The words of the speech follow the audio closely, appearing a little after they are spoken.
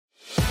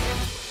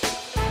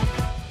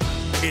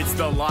It's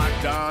the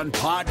Locked On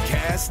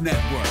Podcast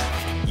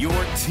Network, your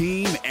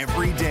team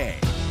every day.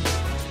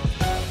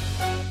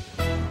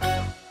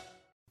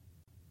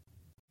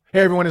 Hey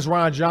everyone, it's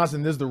Ron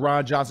Johnson. This is the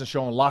Ron Johnson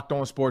Show on Locked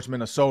On Sports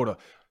Minnesota.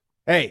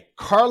 Hey,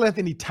 Karl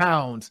Anthony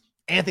Towns,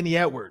 Anthony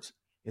Edwards.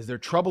 Is there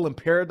trouble in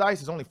paradise?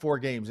 It's only 4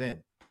 games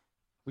in.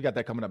 We got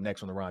that coming up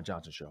next on the Ron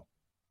Johnson Show.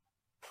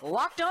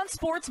 Locked On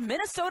Sports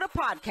Minnesota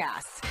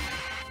podcast.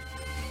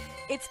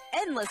 It's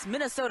endless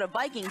Minnesota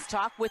Vikings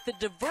talk with the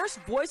diverse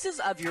voices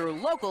of your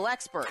local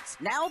experts.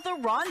 Now the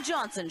Ron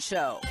Johnson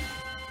Show.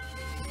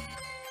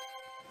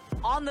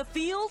 On the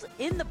field,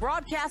 in the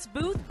broadcast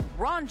booth,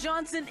 Ron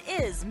Johnson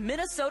is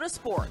Minnesota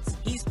sports.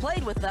 He's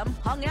played with them,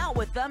 hung out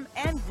with them,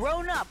 and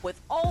grown up with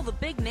all the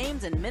big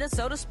names in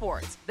Minnesota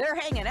sports. They're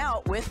hanging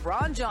out with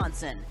Ron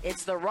Johnson.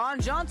 It's the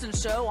Ron Johnson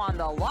Show on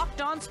the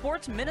Locked On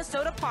Sports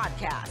Minnesota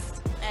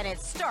podcast. And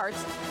it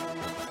starts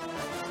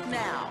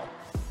now.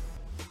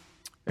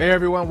 Hey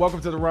everyone,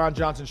 welcome to the Ron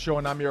Johnson Show,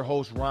 and I'm your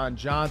host, Ron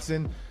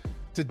Johnson.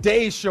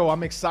 Today's show,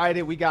 I'm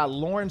excited. We got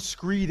Lauren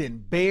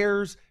Screeden,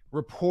 Bears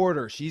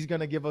reporter. She's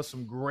going to give us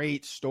some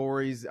great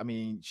stories. I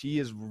mean, she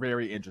is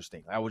very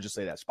interesting. I would just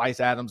say that. Spice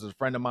Adams is a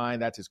friend of mine.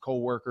 That's his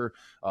co-worker.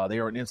 They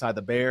are inside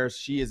the Bears.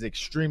 She is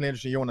extremely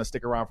interesting. You want to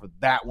stick around for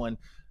that one.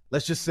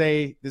 Let's just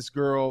say this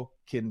girl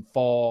can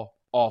fall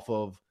off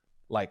of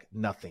like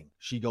nothing.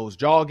 She goes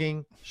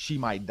jogging. She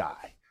might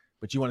die.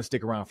 But you want to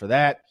stick around for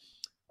that.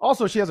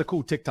 Also, she has a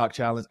cool TikTok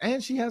challenge,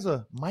 and she has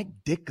a Mike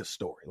Ditka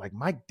story. Like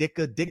Mike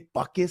Ditka, Dick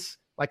Buckus.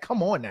 Like,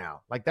 come on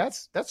now. Like,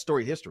 that's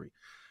story history.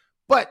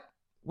 But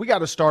we got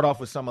to start off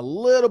with something a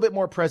little bit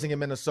more pressing in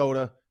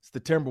Minnesota. It's the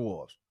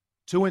Timberwolves.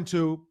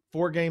 2-2,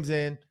 4 games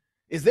in.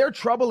 Is there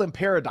trouble in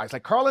paradise?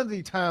 Like Karl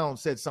Anthony Towns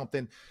said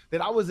something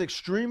that I was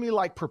extremely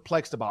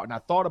perplexed about. And I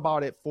thought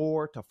about it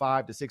 4 to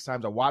 5 to 6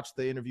 times. I watched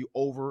the interview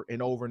over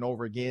and over and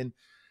over again.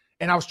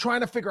 And I was trying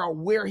to figure out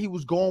where he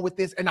was going with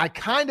this. And I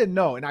kind of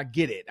know, and I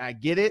get it. I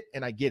get it,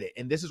 and I get it.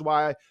 And this is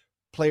why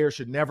players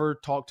should never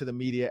talk to the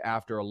media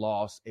after a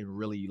loss and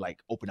really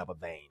open up a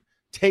vein.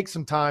 Take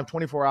some time,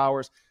 24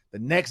 hours. The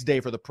next day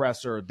for the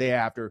presser or day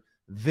after,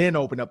 then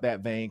open up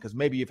that vein because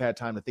maybe you've had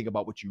time to think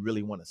about what you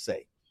really want to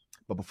say.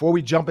 But before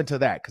we jump into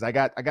that, because I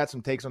got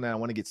some takes on that, I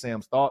want to get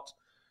Sam's thoughts.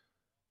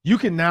 You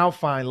can now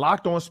find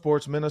Locked On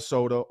Sports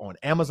Minnesota on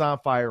Amazon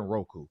Fire and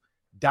Roku.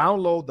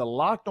 Download the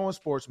Locked On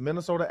Sports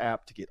Minnesota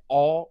app to get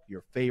all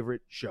your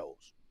favorite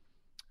shows.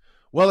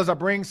 Well, as I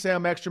bring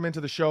Sam Ekstrom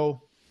to the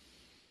show,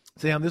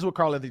 Sam, this is what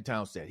Karl Anthony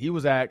Towns said. He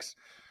was asked,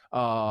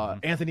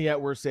 Anthony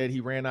Edwards said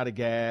he ran out of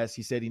gas.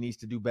 He said he needs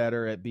to do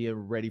better at being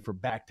ready for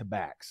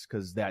back-to-backs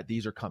because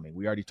these are coming.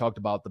 We already talked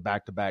about the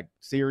back-to-back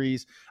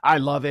series. I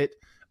love it,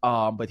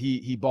 but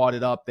he brought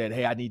it up that,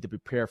 hey, I need to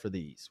prepare for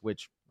these,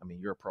 which, I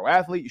mean, you're a pro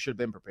athlete. You should have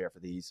been prepared for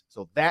these.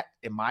 So that,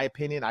 in my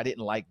opinion, I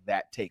didn't like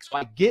that take. So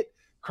I get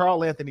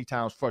Karl Anthony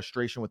Towns'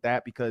 frustration with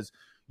that because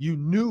you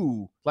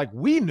knew,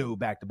 we knew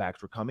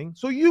back-to-backs were coming,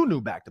 so you knew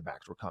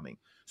back-to-backs were coming.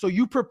 So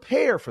you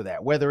prepare for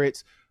that, whether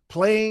it's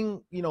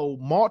playing,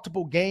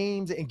 multiple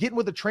games and getting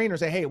with the trainer and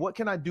say, hey, what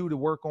can I do to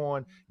work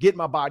on getting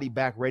my body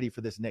back ready for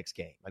this next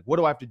game? What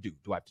do I have to do?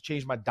 Do I have to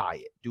change my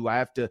diet? Do I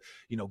have to,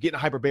 get in a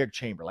hyperbaric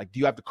chamber? Do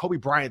you have to Kobe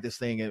Bryant this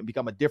thing and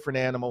become a different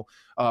animal,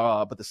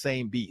 but the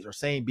same beast, or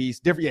same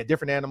beast,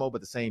 different animal, but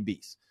the same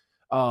beast?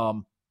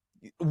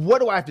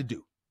 What do I have to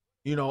do?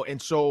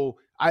 And so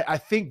I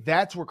think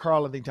that's where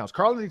Karl Anthony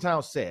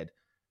Towns said,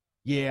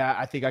 yeah,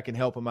 I think I can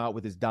help him out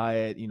with his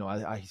diet.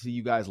 I see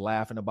you guys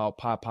laughing about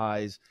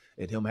Popeyes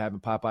and him having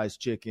Popeyes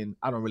chicken.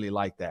 I don't really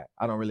like that.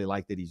 I don't really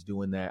like that he's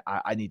doing that.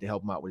 I need to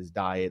help him out with his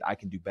diet. I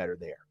can do better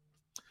there.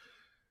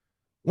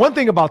 One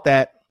thing about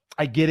that,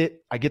 I get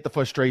it. I get the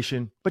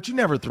frustration, but you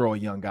never throw a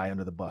young guy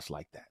under the bus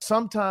like that.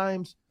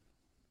 Sometimes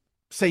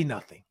say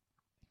nothing.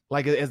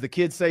 As the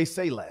kids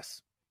say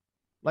less.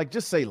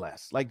 Just say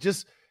less.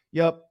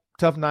 Yep,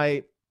 tough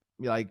night.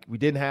 We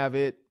didn't have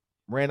it.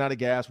 Ran out of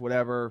gas,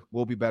 whatever.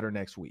 We'll be better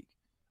next week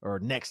or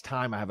next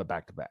time I have a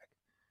back-to-back.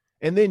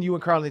 And then you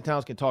and Karl Anthony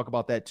Towns can talk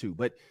about that too.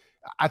 But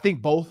I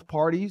think both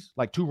parties,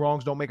 two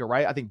wrongs don't make a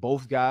right. I think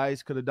both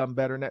guys could have done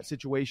better in that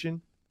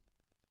situation.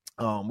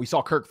 We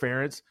saw Kirk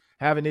Ferentz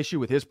have an issue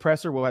with his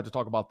presser. We'll have to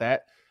talk about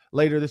that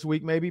later this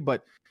week maybe.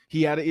 But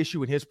he had an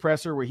issue in his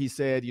presser where he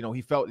said,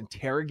 he felt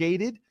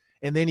interrogated.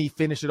 And then he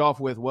finished it off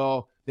with,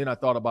 well, then I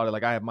thought about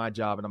it. I have my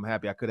job and I'm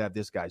happy I could have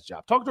this guy's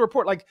job. Talk to a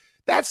report.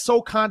 That's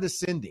so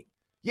condescending.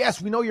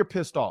 Yes, we know you're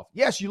pissed off.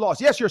 Yes, you lost.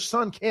 Yes, your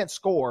son can't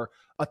score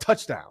a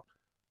touchdown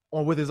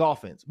with his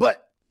offense.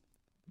 But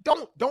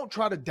don't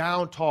try to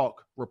down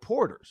talk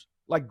reporters.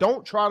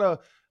 Don't try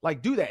to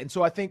do that. And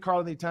so I think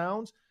Karl Anthony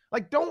Towns,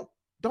 don't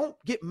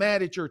get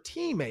mad at your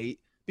teammate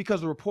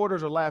because the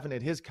reporters are laughing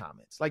at his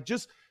comments.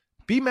 Just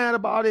be mad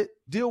about it,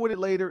 deal with it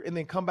later, and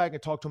then come back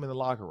and talk to him in the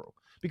locker room.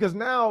 Because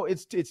now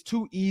it's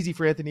too easy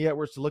for Anthony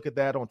Edwards to look at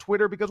that on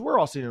Twitter because we're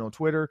all seeing it on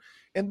Twitter.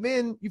 And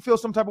then you feel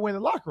some type of way in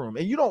the locker room.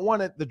 And you don't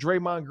want the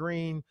Draymond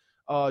Green,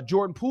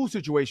 Jordan Poole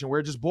situation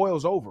where it just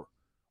boils over,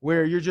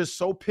 where you're just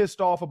so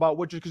pissed off about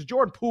because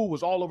Jordan Poole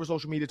was all over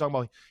social media talking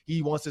about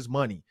he wants his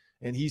money.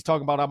 And he's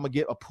talking about, I'm going to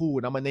get a pool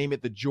and I'm going to name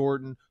it the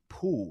Jordan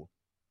Pool.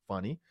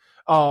 Funny.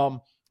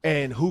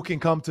 And who can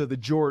come to the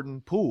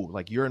Jordan Pool?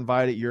 Like, you're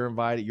invited, you're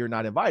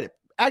not invited.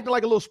 Acting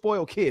like a little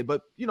spoiled kid,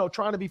 but,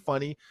 trying to be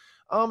funny.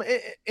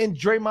 And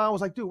Draymond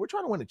was like, dude, we're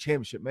trying to win a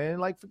championship, man.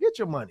 Like, forget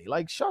your money.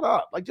 Like, shut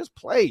up. Like, just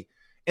play.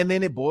 And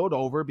then it boiled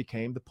over,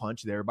 became the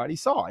punch that everybody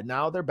saw. And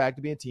now they're back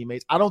to being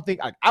teammates. I don't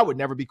think I would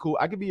never be cool.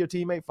 I could be your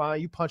teammate.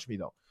 Fine. You punch me,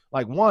 though.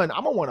 Like, one,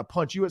 I'm going to want to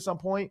punch you at some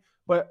point,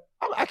 but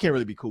I can't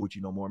really be cool with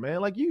you no more, man.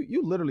 Like,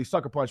 you literally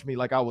sucker punched me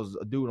like I was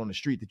a dude on the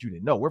street that you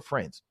didn't know. We're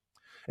friends.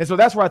 And so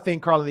that's where I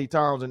think Karl-Anthony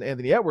Towns and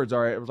Anthony Edwards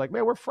are. It was like,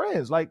 man, we're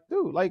friends. Like,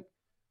 dude, like,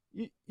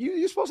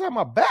 you're supposed to have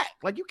my back.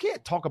 Like, you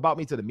can't talk about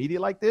me to the media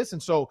like this.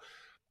 And so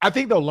I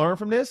think they'll learn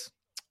from this.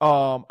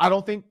 I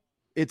don't think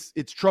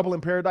it's trouble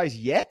in paradise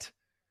yet.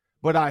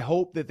 But I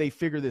hope that they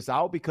figure this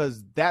out,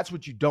 because that's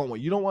what you don't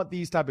want. You don't want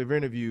these type of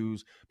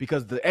interviews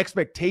because the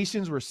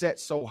expectations were set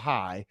so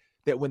high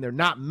that when they're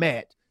not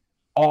met,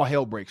 all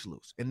hell breaks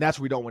loose. And that's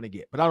what we don't want to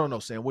get. But I don't know,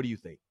 Sam, what do you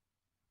think?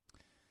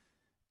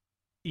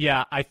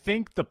 Yeah, I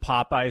think the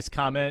Popeyes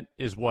comment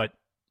is what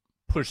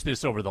pushed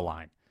this over the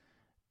line.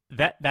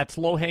 That's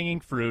low-hanging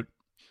fruit.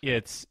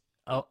 It's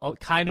a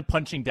kind of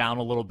punching down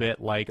a little bit,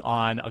 like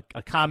on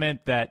a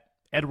comment that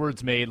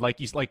Edwards made, like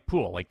he's like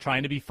Poole, like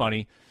trying to be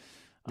funny.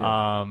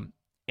 Yeah.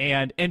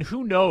 And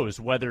who knows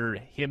whether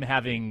him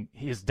having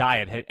his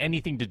diet had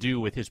anything to do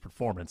with his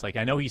performance. Like,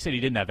 I know he said he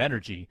didn't have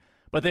energy,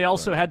 but they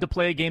also had to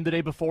play a game the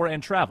day before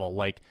and travel.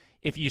 Like,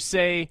 if you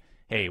say,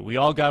 hey, we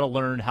all got to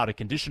learn how to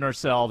condition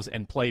ourselves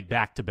and play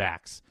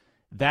back-to-backs,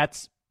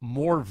 that's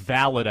more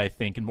valid, I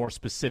think, and more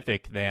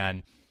specific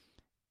than,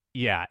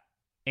 yeah,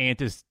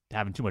 Ant is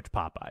having too much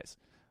Popeyes.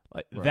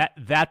 Like,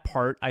 that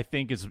part, I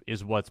think,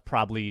 is what's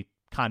probably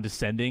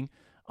condescending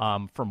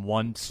from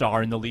one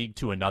star in the league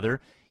to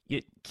another.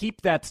 You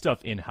keep that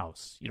stuff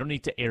in-house. You don't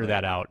need to air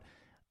that out.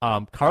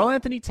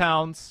 Karl-Anthony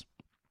Towns,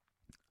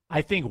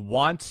 I think,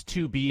 wants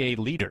to be a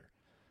leader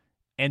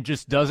and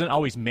just doesn't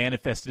always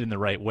manifest it in the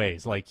right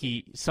ways. Like,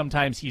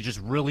 sometimes he's just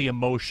really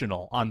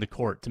emotional on the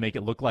court to make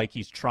it look like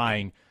he's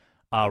trying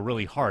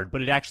really hard,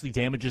 but it actually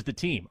damages the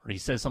team. Or he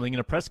says something in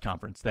a press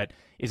conference that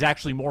is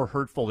actually more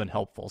hurtful than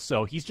helpful.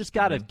 So he's just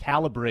got to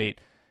calibrate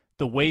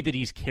the way that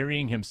he's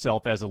carrying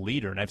himself as a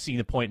leader. And I've seen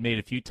the point made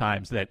a few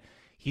times that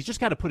he's just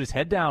got to put his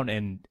head down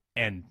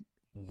and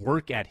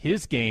work at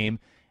his game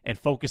and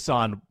focus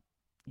on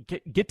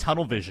get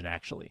tunnel vision,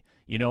 actually.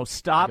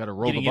 Stop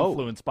getting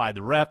influenced by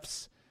the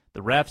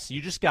refs.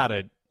 You just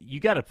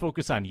gotta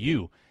focus on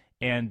you,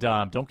 and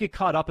don't get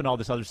caught up in all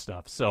this other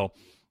stuff. So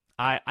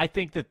I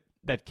think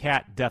that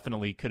Cat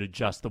definitely could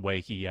adjust the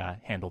way he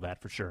handled that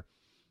for sure.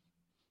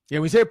 Yeah,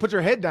 when you said put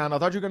your head down, I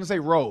thought you were going to say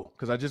row,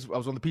 because I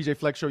was on the PJ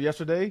Flex show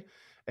yesterday,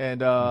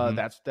 and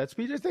that's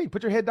PJ's thing.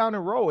 Put your head down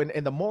and row.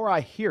 And the more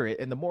I hear it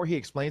and the more he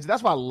explains it,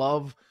 that's why I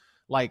love,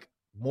 like,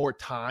 more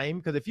time,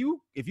 because if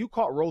you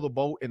caught row the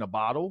boat in a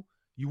bottle,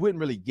 you wouldn't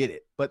really get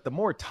it. But the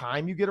more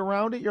time you get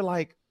around it, you're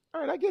like,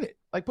 all right, I get it.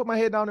 Like, put my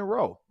head down and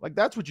row. Like,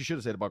 that's what you should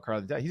have said about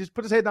Karl-Anthony. He just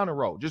put his head down and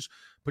row. Just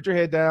put your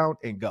head down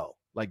and go.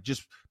 Like,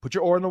 just put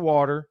your oar in the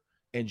water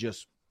and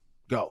just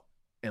go.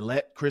 And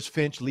let Chris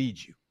Finch lead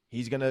you.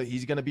 He's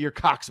gonna be your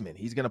coxman.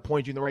 He's gonna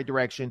point you in the right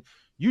direction.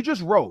 You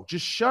just row.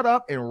 Just shut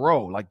up and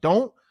row. Like,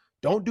 don't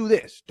do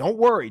this. Don't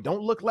worry.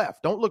 Don't look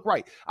left. Don't look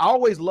right. I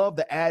always love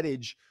the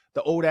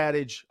old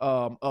adage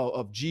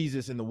of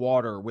Jesus in the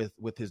water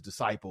with his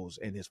disciples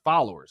and his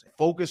followers.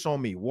 Focus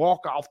on me.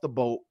 Walk off the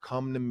boat.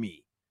 Come to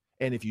me.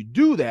 And if you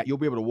do that, you'll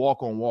be able to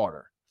walk on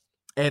water.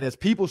 And as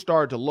people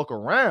start to look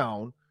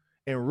around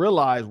and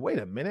realize, wait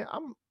a minute,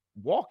 I'm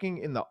walking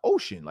in the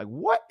ocean. Like,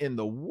 what in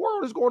the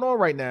world is going on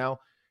right now?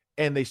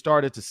 And they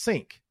started to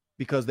sink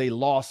because they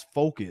lost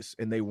focus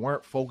and they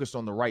weren't focused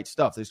on the right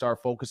stuff. They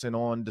started focusing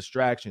on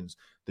distractions,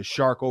 the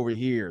shark over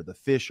here, the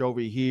fish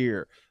over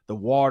here, the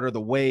water, the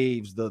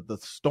waves, the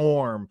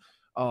storm,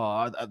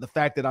 the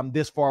fact that I'm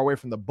this far away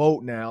from the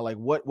boat now. Like,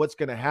 what's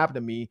going to happen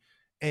to me?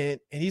 And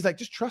he's like,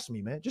 just trust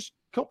me, man. Just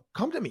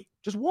come to me.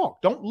 Just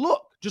walk. Don't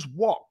look. Just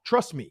walk.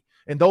 Trust me.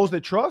 And those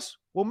that trust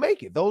will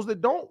make it. Those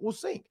that don't will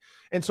sink.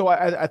 And so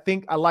I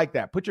think I like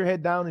that. Put your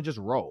head down and just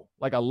roll.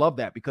 Like, I love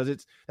that, because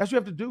that's what you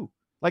have to do.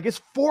 Like,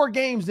 it's 4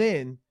 games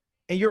in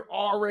and you're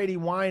already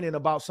whining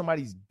about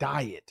somebody's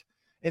diet.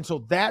 And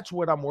so that's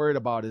what I'm worried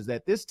about, is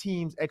that this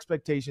team's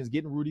expectations,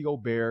 getting Rudy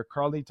Gobert,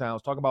 Karl-Anthony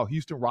Towns, talking about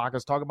Houston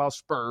Rockets, talking about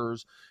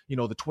Spurs,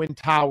 the Twin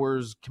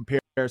Towers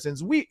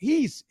comparisons.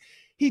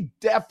 He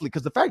definitely,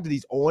 because the fact that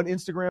he's on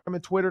Instagram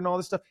and Twitter and all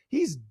this stuff,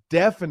 he's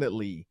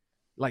definitely,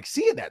 like,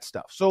 seeing that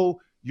stuff.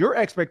 So your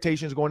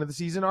expectations going into the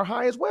season are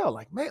high as well.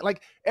 Like, man,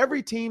 like,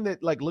 every team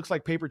that, like, looks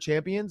like paper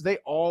champions, they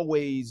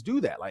always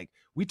do that. Like,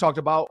 we talked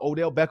about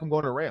Odell Beckham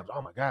going to the Rams.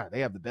 Oh my God,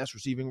 they have the best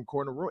receiving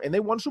core in the room, and they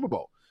won the Super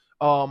Bowl.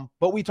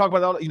 But we talked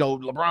about,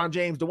 LeBron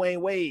James,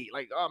 Dwayne Wade,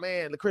 like, oh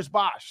man, the Chris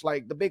Bosh,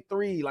 like the big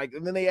three, like,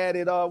 and then they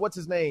added, what's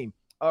his name?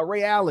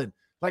 Ray Allen.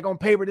 Like, on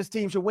paper, this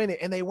team should win it,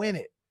 and they win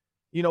it.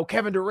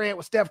 Kevin Durant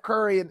with Steph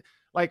Curry. And,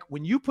 like,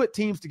 when you put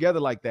teams together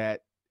like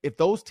that, if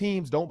those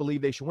teams don't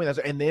believe they should win,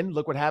 and then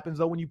look what happens,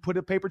 though, when you put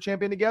a paper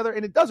champion together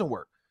and it doesn't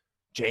work.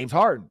 James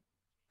Harden,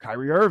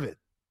 Kyrie Irving,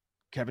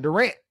 Kevin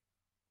Durant.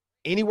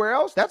 Anywhere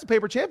else, that's a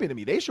paper champion to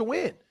me. They should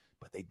win,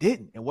 but they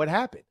didn't. And what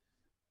happened?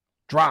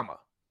 Drama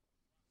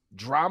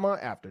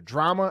after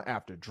drama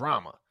after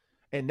drama.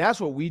 And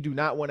that's what we do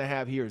not want to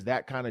have here, is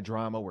that kind of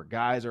drama where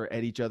guys are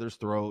at each other's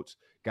throats.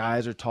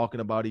 Guys are talking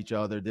about each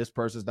other. This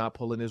person's not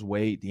pulling his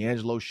weight.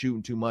 D'Angelo's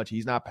shooting too much.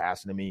 He's not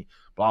passing to me,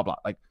 blah, blah.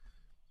 Like,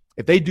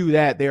 if they do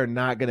that, they're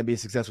not going to be a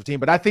successful team.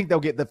 But I think they'll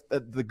get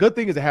the good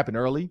thing is it happened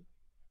early.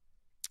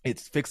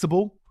 It's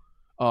fixable.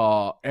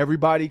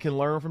 Everybody can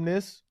learn from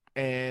this,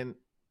 and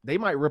they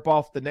might rip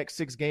off the next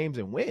 6 games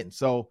and win.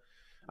 So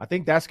I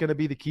think that's going to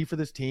be the key for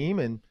this team,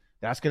 and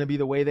that's going to be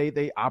the way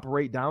they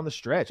operate down the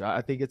stretch.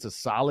 I think it's a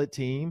solid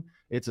team.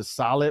 It's a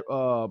solid,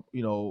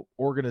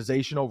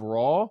 organization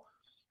overall,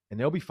 and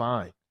they'll be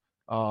fine.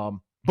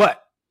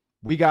 But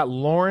we got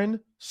Lauren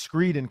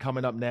Screeden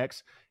coming up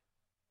next.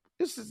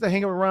 This is the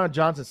Hanging with Ron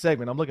Johnson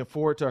segment. I'm looking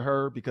forward to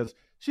her because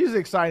she's an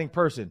exciting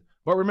person.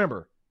 But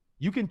remember,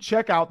 you can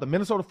check out the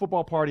Minnesota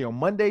Football Party on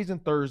Mondays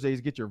and Thursdays.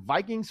 Get your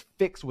Vikings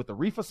fix with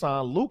Arif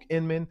Hassan, Luke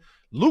Inman,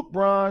 Luke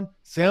Braun,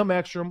 Sam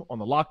Ekstrom on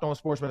the Locked On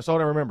Sports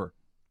Minnesota. And remember,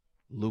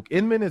 Luke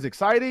Inman is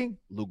exciting.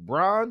 Luke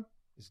Braun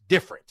is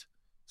different.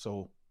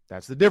 So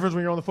that's the difference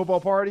when you're on the football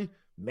party.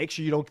 Make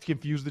sure you don't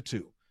confuse the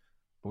two.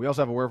 But we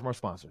also have a word from our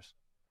sponsors.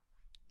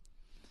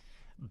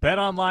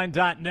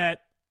 BetOnline.net,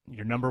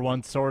 your number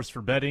one source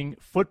for betting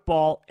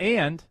football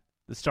and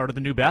the start of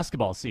the new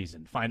basketball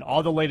season. Find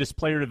all the latest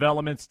player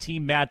developments,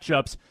 team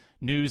matchups,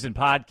 news, and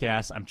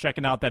podcasts. I'm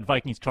checking out that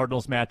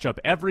Vikings-Cardinals matchup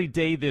every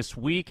day this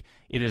week.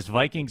 It is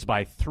Vikings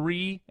by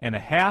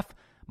 3.5.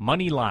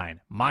 Money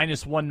line,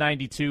 minus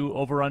 192,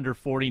 over under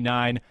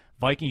 49.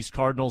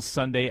 Vikings-Cardinals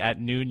Sunday at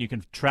noon. You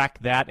can track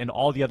that and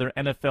all the other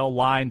NFL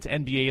lines,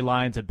 NBA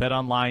lines at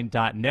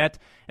betonline.net.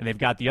 And they've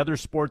got the other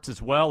sports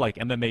as well, like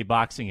MMA,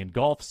 boxing, and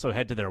golf. So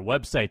head to their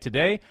website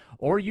today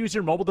or use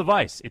your mobile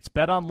device. It's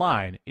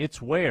BetOnline.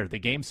 It's where the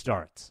game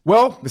starts.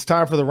 Well, it's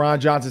time for the Ron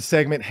Johnson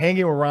segment,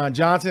 Hanging with Ron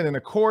Johnson. And,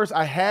 of course,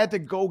 I had to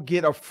go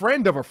get a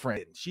friend of a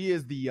friend. She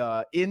is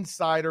the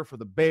insider for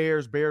the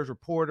Bears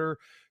reporter.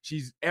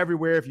 She's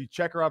everywhere. If you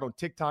check her out on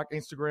TikTok,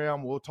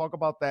 Instagram, we'll talk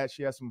about that.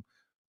 She has some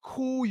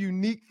cool,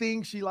 unique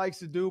things she likes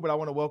to do, but I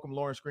want to welcome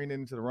Lauren Screeden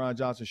into the Ron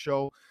Johnson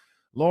Show.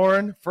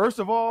 Lauren, first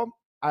of all,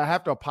 I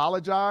have to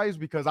apologize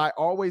because I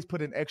always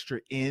put an extra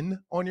in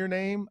on your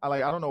name. I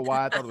don't know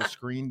why I thought it was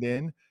screened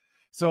in.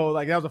 So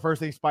that was the first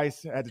thing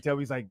Spice had to tell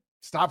me. He's like,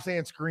 stop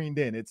saying screened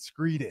in. It's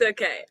Screeden. It's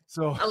okay.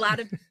 So a lot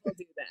of people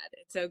do that.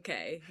 It's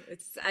okay.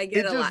 I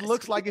get a lot. It just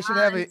looks like it should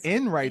have an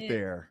in right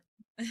there.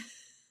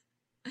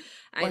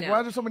 I know. Why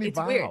are there so many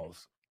vowels? Weird.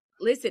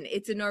 Listen,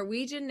 it's a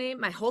Norwegian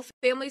name. My whole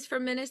family's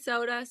from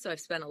Minnesota, so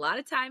I've spent a lot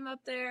of time up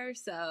there.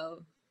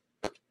 So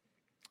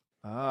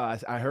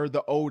I heard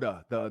the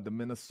Oda, the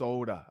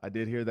Minnesota. I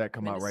did hear that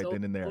come out right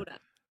then and there.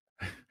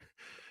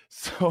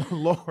 So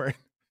Lauren,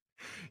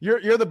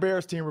 you're the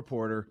Bears team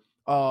reporter.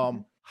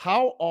 How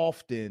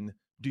often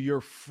do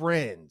your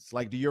friends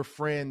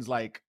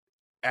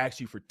ask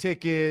you for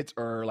tickets,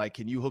 or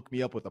can you hook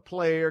me up with a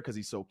player because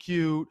he's so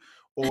cute,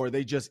 or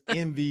they just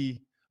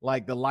envy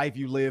the life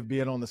you live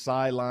being on the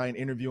sideline,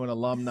 interviewing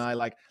alumni?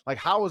 Like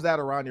how is that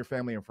around your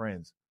family and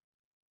friends?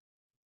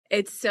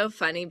 It's so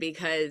funny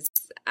because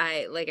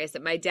like I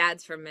said, my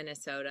dad's from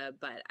Minnesota,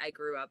 but I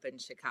grew up in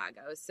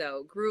Chicago.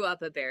 So grew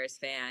up a Bears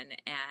fan.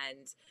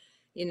 And,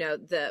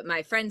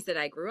 my friends that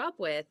I grew up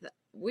with,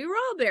 we were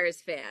all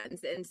Bears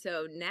fans. And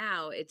so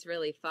now it's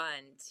really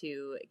fun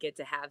to get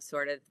to have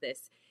sort of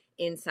this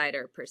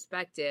insider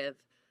perspective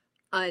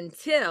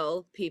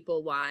until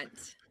people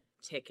want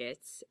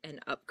tickets and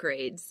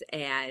upgrades.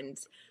 And,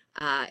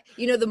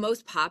 the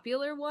most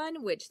popular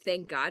one, which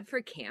thank God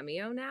for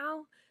Cameo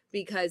now,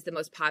 because the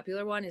most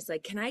popular one is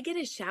can I get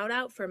a shout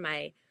out for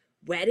my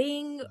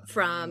wedding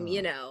from,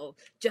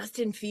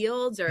 Justin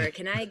Fields, or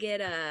can I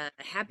get a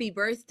happy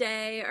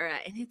birthday?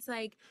 And it's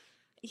I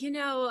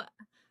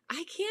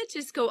can't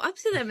just go up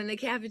to them in the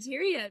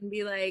cafeteria and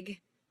be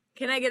like,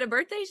 can I get a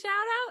birthday shout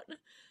out?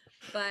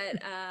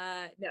 But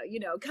no,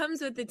 it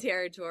comes with the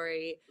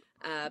territory.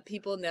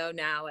 People know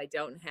now I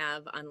don't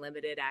have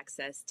unlimited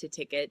access to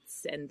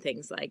tickets and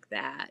things like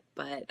that.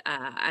 But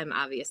I'm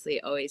obviously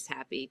always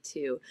happy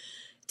to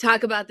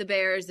talk about the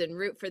Bears and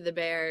root for the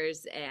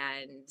Bears.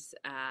 And,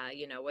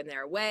 when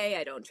they're away,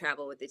 I don't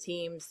travel with the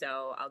team.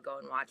 So I'll go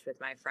and watch with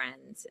my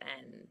friends.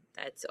 And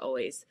that's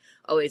always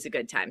a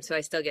good time. So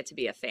I still get to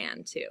be a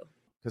fan, too.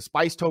 Because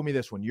Spice told me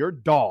this one. Your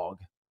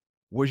dog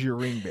was your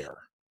ring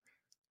bearer.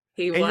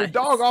 And your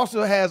dog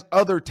also has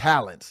other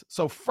talents.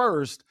 So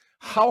first,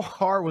 how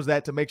hard was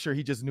that to make sure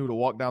he just knew to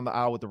walk down the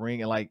aisle with the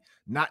ring and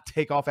not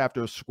take off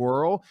after a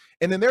squirrel?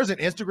 And then there's an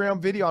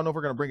Instagram video. I don't know if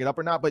we're going to bring it up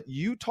or not, but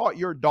you taught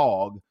your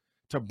dog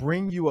to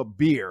bring you a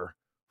beer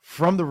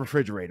from the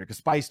refrigerator, because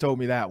Spice told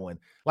me that one.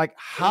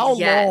 How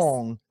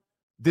long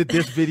did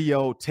this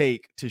video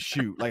take to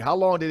shoot? How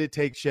long did it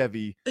take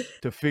Chevy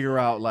to figure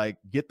out,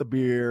 get the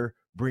beer,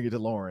 bring it to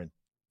Lauren?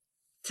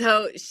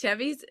 So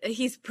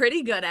he's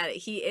pretty good at it.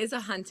 He is a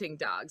hunting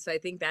dog. So I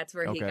think that's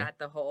where he Okay. got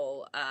the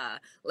whole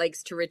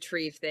likes to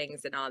retrieve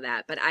things and all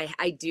that. But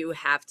I do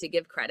have to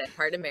give credit,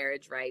 part of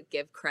marriage, right?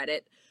 Give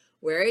credit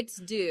where it's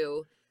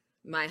due.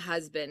 My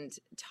husband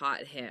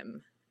taught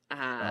him.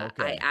 I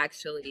Okay.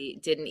 actually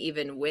didn't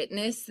even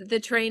witness the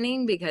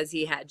training because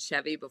he had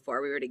Chevy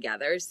before we were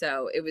together.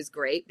 So it was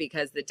great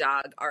because the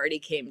dog already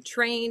came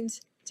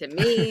trained to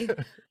me.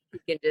 You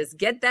can just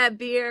get that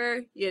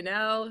beer,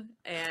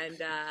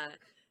 and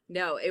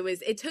no,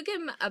 it took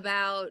him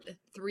about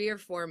 3 or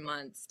 4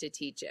 months to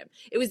teach him.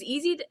 It was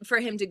easy for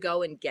him to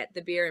go and get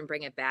the beer and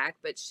bring it back,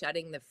 but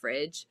shutting the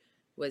fridge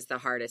was the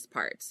hardest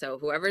part. So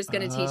whoever's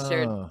going to teach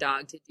their Oh.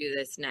 dog to do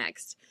this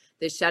next,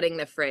 the shutting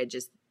the fridge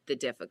is the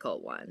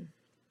difficult one.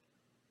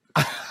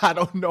 I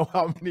don't know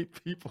how many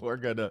people are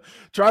going to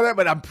try that,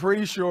 but I'm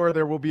pretty sure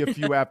there will be a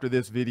few after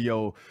this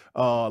video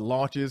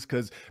launches,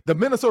 because the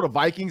Minnesota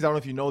Vikings, I don't know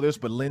if you know this,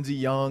 but Lindsey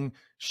Young,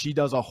 she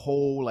does a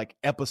whole like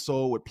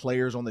episode with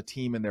players on the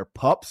team and their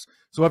pups.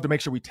 So we have to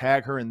make sure we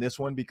tag her in this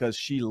one because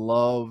she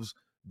loves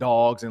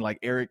dogs, and like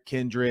Eric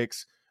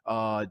Kendricks,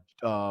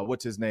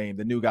 what's his name?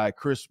 The new guy,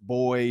 Chris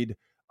Boyd,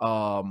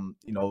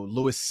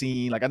 Lewis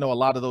Seen. Like I know a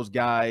lot of those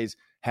guys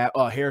have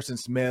Harrison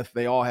Smith.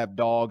 They all have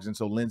dogs. And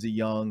so Lindsey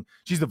Young,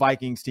 she's the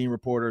Vikings team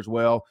reporter as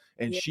well.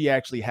 And she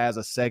actually has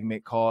a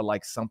segment called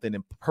like something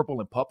in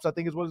Purple and Pups, I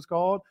think is what it's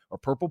called, or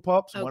Purple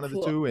Pups, one of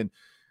the two. And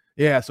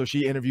yeah, so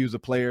she interviews the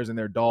players and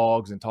their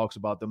dogs and talks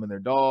about them and their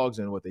dogs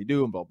and what they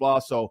do and blah, blah.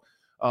 So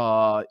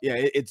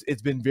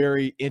it's been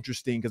very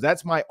interesting because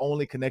that's my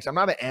only connection. I'm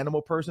not an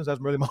animal person, so that's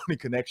really my only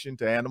connection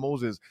to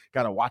animals is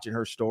kind of watching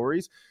her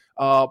stories.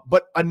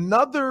 But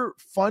another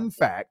fun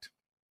fact,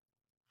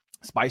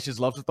 Spice just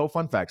loves to throw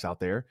fun facts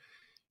out there.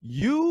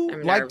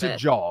 You like to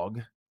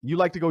jog. You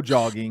like to go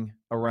jogging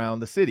around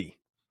the city.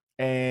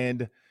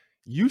 And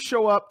you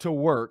show up to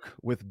work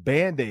with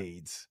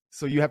Band-Aids,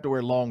 so you have to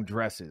wear long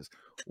dresses.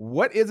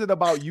 What is it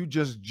about you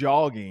just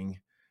jogging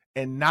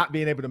and not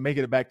being able to make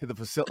it back to the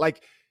facility?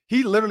 Like,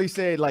 he literally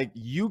said, like,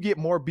 you get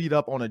more beat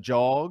up on a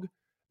jog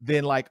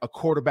than, like, a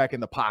quarterback in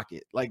the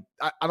pocket. Like,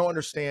 I don't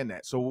understand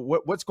that. So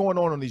what's going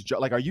on these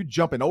like, are you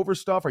jumping over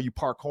stuff? Are you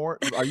parkour?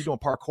 Are you doing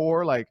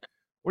parkour? Like,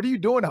 what are you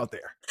doing out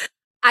there?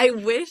 I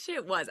wish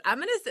it was.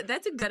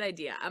 That's a good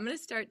idea. I'm going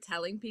to start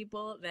telling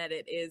people that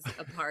it is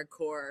a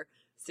parkour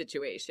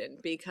situation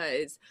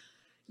because,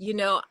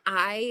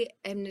 I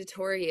am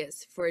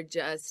notorious for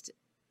just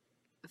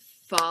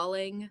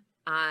falling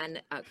on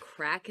a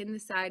crack in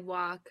the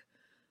sidewalk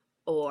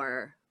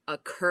or a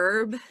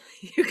curb.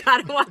 You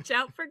got to watch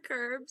out for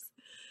curbs.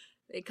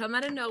 They come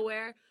out of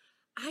nowhere.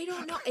 I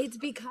don't know. It's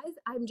because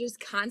I'm just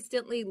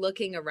constantly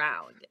looking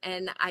around,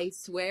 and I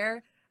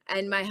swear.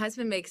 And my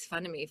husband makes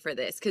fun of me for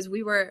this because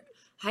we were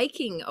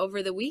hiking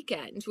over the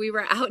weekend. We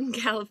were out in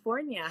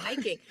California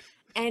hiking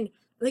and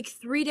like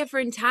 3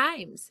 different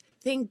times.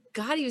 Thank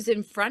God he was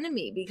in front of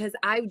me because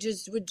I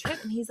just would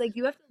trip. And he's like,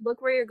 you have to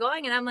look where you're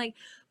going. And I'm like,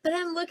 but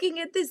I'm looking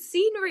at the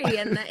scenery.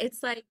 And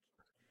it's like,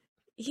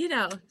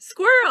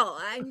 squirrel.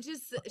 I'm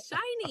just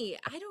shiny.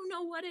 I don't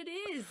know what it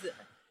is.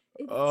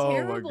 It's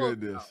terrible. My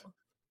goodness. Though.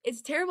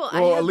 It's terrible.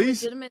 Well, I have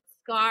legitimate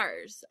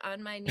scars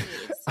on my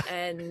knees.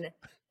 And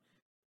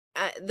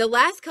the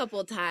last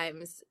couple of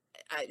times,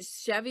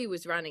 Chevy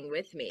was running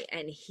with me,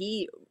 and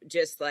he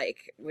just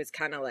like was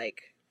kind of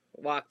like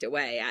walked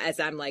away as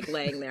I'm like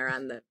laying there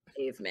on the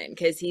pavement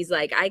because he's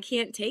like, I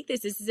can't take this.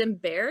 This is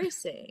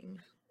embarrassing.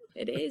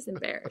 It is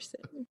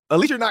embarrassing. At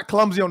least you're not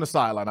clumsy on the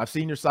sideline. I've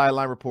seen your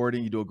sideline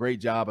reporting. You do a great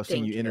job. I've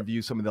seen you Thank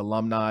interview some of the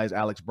alumni,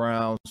 Alex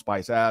Brown,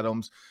 Spice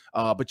Adams.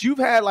 But you've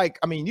had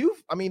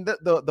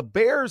the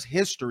Bears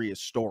history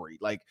is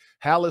storied. Like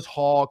Hallis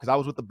Hall, because I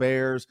was with the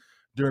Bears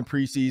during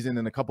preseason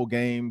and a couple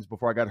games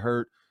before I got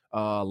hurt.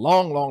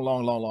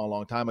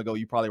 Long time ago.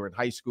 You probably were in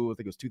high school. I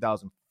think it was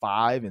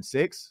 2005 and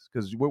 6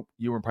 because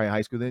you were probably in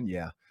high school then.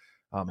 Yeah.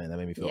 Oh man, that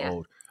made me feel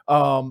old.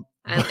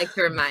 I like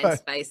to remind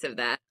Spice of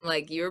that.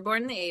 Like, you were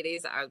born in the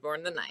 80s. I was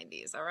born in the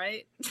 90s. All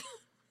right.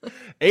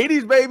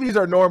 80s babies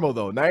are normal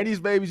though.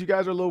 90s babies, you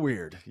guys are a little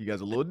weird. You guys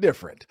are a little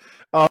different.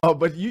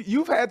 But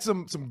you've had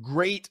some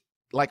great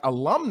like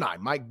alumni,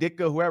 Mike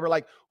Ditka, whoever.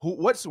 Like,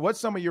 what's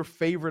some of your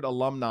favorite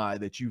alumni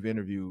that you've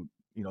interviewed,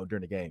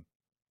 during the game?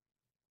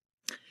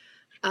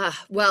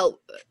 Well,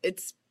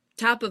 it's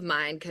top of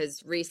mind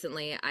because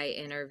recently I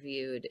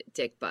interviewed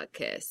Dick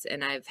Butkus,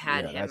 and I've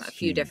had him a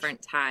few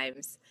different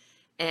times,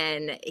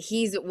 and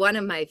he's one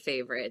of my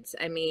favorites.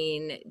 I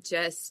mean,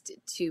 just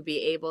to be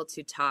able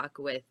to talk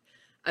with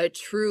a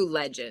true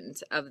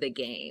legend of the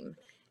game.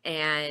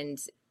 And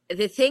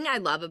the thing I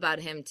love about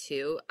him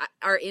too,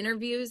 our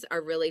interviews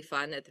are really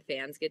fun that the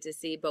fans get to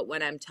see, but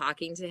when I'm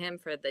talking to him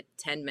for the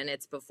 10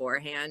 minutes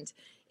beforehand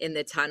in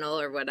the tunnel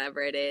or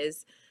whatever it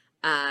is,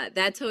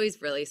 that's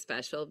always really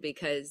special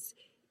because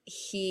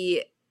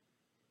he's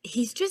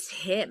just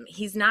him.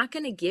 He's not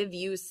going to give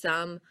you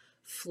some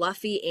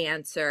fluffy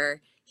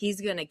answer. He's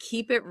going to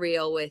keep it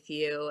real with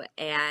you.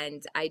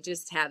 And I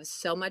just have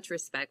so much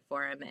respect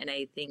for him. And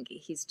I think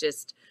he's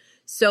just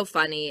so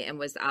funny and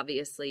was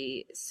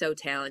obviously so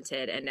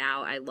talented. And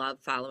now I love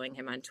following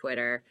him on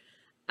Twitter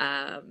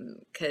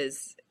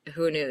because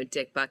who knew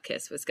Dick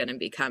Butkus was going to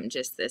become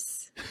just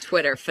this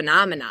Twitter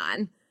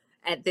phenomenon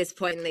at this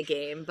point in the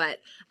game.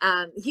 But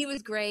he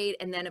was great.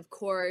 And then, of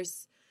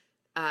course,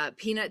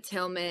 Peanut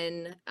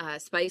Tillman,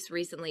 Spice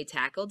recently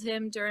tackled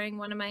him during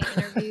one of my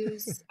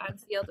interviews on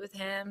field with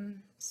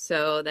him.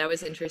 So that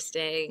was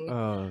interesting.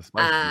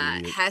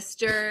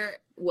 Hester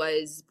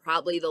was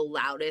probably the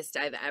loudest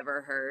I've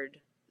ever heard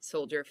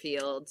Soldier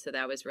Field. So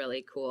that was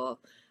really cool.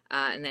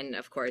 And then,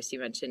 of course, you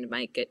mentioned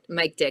Mike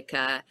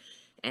Ditka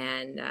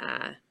and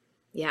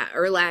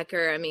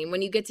Urlacher. I mean,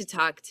 when you get to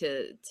talk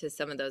to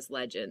some of those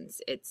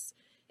legends,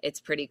 it's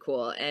pretty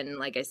cool. And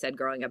like I said,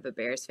 growing up a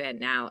Bears fan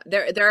now,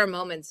 there are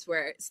moments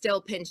where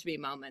still pinch me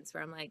moments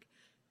where I'm like,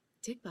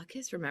 Dick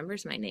Butkus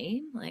remembers my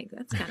name? Like,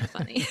 that's kind of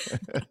funny.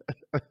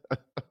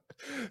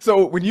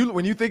 So when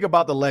you think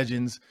about the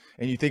legends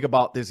and you think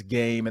about this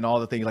game and all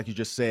the things like you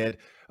just said,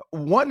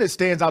 one that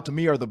stands out to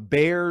me are the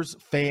Bears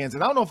fans.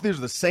 And I don't know if these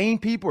are the same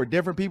people or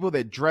different people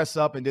that dress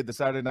up and did the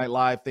Saturday Night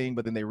Live thing,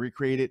 but then they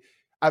recreate it.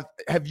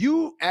 Have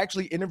you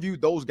actually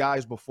interviewed those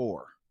guys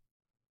before?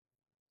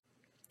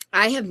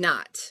 I have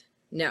not.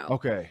 No.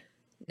 Okay.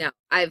 No,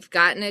 I've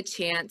gotten a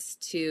chance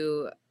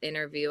to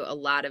interview a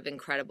lot of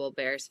incredible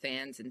Bears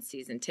fans and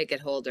season ticket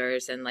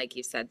holders. And like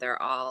you said,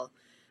 they're all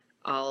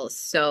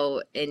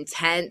so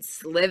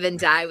intense, live and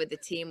die with the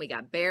team. We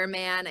got Bear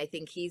Man. I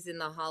think he's in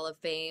the Hall of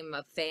Fame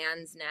of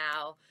fans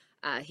now.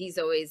 He's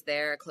always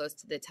there close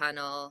to the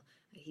tunnel.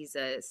 He's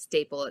a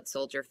staple at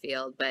Soldier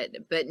Field.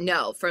 But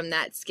no, from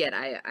that skit,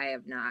 I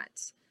have not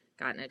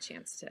gotten a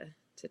chance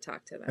to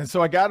talk to them. And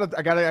so I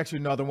gotta ask you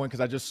another one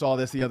because I just saw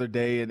this the other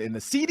day, and the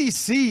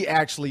CDC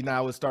actually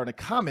now is starting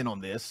to comment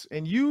on this,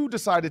 and you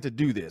decided to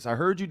do this. I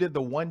heard you did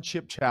the one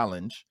chip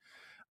challenge,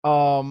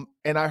 and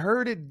I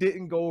heard it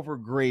didn't go over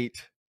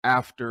great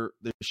after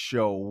the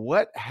show.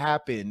 What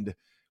happened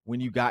when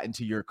you got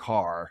into your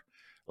car?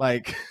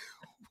 Like,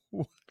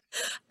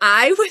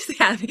 I was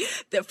happy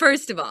that,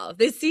 first of all,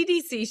 the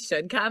CDC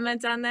should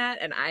comment on that,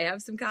 and I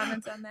have some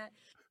comments on that.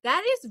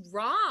 That is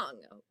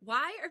wrong.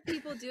 Why are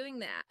people doing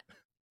that?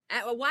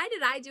 Why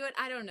did I do it?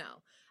 I don't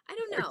know.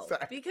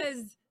 Exactly.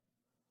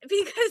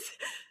 Because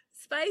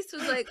Spice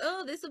was like,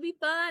 oh, this will be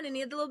fun. And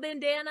he had the little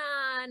bandana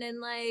on and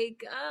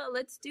like, oh,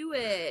 let's do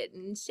it.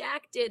 And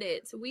Shaq did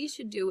it. So we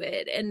should do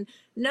it. And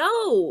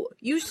no,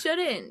 you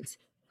shouldn't.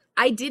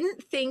 I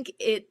didn't think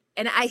it.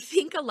 And I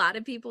think a lot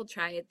of people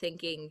try it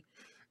thinking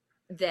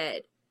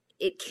that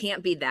it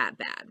can't be that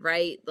bad,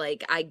 right?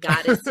 Like, I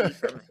got to see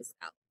for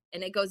myself.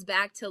 And it goes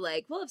back to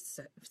like, well,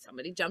 if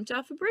somebody jumped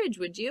off a bridge,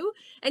 would you?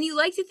 And you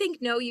like to think,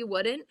 no, you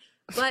wouldn't.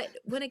 But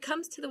when it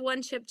comes to the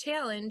one chip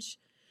challenge,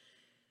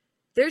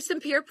 there's some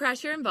peer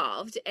pressure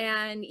involved.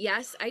 And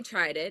yes, I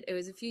tried it. It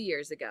was a few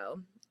years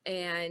ago.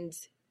 And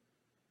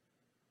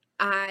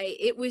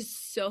it was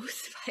so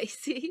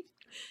spicy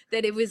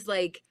that it was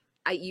like,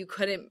 you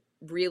couldn't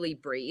really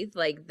breathe.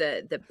 Like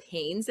the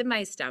pains in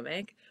my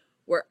stomach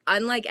were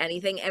unlike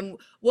anything. And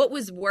what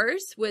was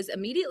worse was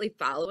immediately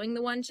following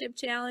the one chip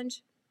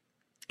challenge.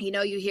 You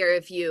know, you hear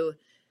if you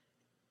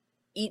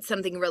eat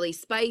something really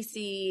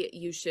spicy,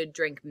 you should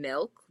drink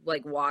milk,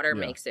 like water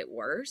makes it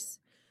worse.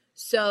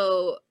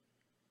 So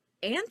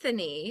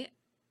Anthony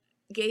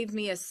gave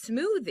me a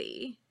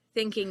smoothie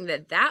thinking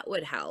that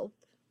would help,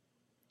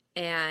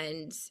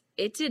 and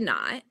it did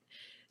not.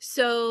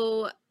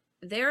 So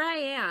there I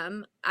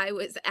am. I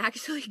was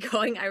actually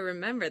I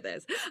remember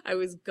this. I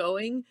was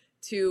going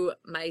to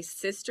my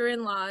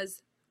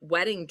sister-in-law's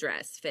wedding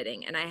dress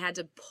fitting, and I had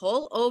to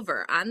pull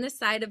over on the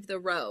side of the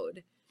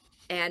road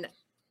and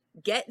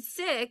get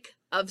sick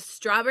of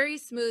strawberry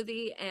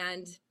smoothie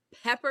and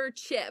pepper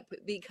chip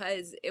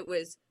because it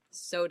was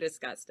so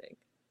disgusting.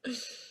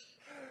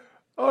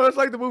 Oh, that's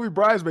like the movie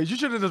Bridesmaids. You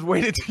should have just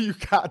waited till you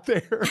got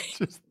there.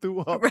 Just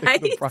threw up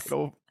right? in the front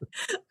over.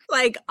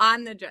 Like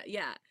on the dress.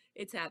 Yeah,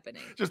 it's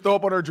happening. Just throw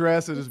up on her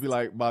dress and just be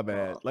like, my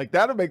bad. Like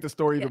that'll make the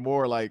story even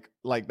more like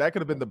that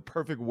could have been the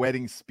perfect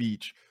wedding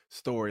speech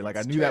story. Like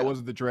I knew that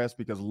wasn't the dress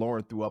because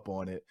Lauren threw up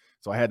on it.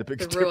 So I had to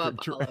pick a different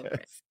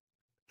dress.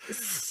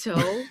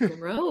 So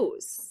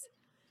gross.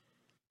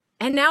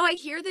 And now I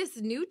hear this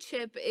new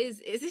chip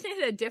isn't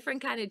it a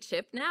different kind of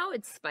chip now?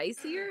 It's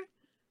spicier.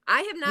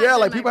 I have not. Yeah,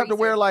 like people have to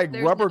wear like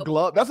rubber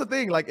glove. That's the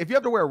thing. Like if you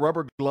have to wear a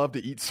rubber glove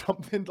to eat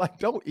something, like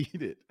don't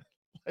eat it.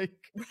 Like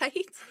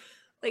right?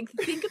 Like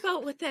think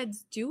about what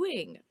that's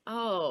doing.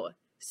 Oh,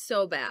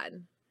 so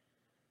bad.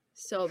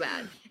 So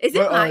bad. Is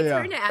it my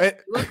turn to ask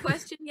you a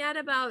question yet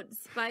about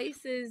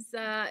Spice's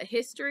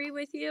history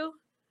with you?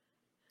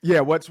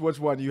 Yeah, what's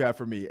one you have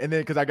for me? And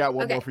then because I got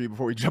one more for you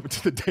before we jump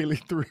into the Daily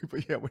 3.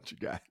 But yeah, what you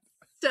got?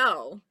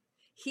 So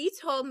he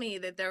told me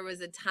that there was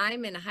a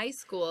time in high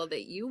school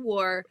that you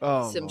wore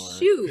some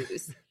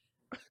shoes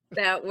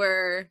that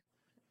were,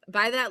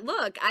 by that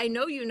look, I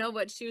know you know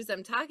what shoes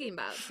I'm talking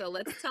about. So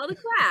let's tell the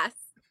class.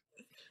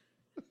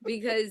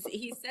 Because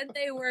he said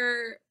they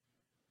were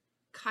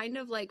kind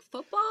of like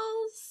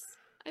footballs.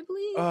 I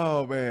believe.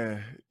 Oh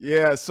man.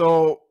 Yeah.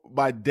 So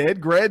my dead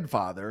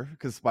grandfather,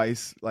 because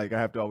Spice, like I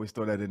have to always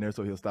throw that in there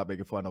so he'll stop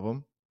making fun of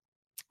him.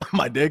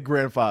 My dead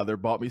grandfather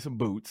bought me some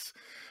boots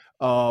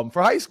for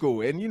high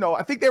school. And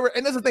I think they were,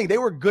 and that's the thing, they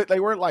were good. They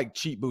weren't like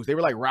cheap boots. They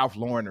were like Ralph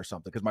Lauren or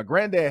something. Because my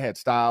granddad had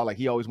style. Like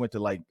he always went to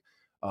like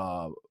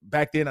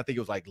back then, I think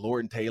it was like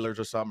Lord and Taylor's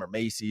or something, or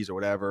Macy's or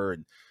whatever.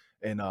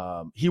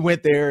 And he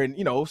went there and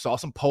saw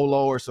some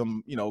polo or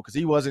some, because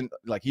he was an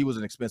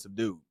expensive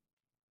dude.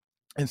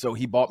 And so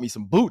he bought me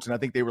some boots, and I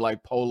think they were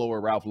like Polo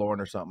or Ralph Lauren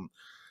or something.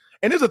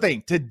 And here's the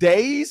thing,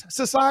 today's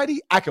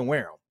society, I can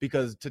wear them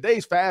because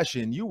today's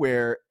fashion, you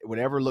wear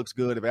whatever looks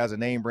good. If it has a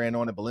name brand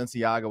on it,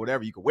 Balenciaga,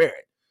 whatever, you can wear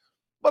it.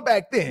 But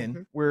back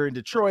then, we're in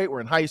Detroit,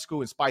 we're in high school,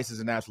 and Spice is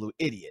an absolute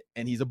idiot,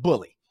 and he's a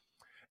bully.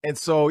 And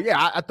so,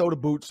 yeah, I throw the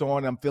boots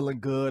on. I'm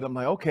feeling good. I'm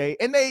like, okay.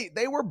 And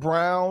they were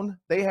brown.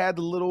 They had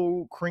the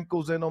little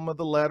crinkles in them of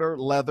the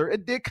leather.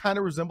 It did kind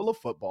of resemble a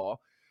football.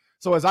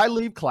 So as I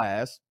leave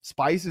class,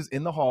 Spice is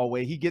in the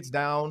hallway. He gets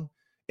down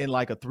in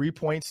like a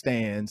 3-point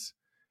stance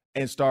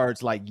and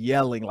starts like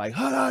yelling like,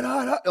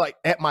 like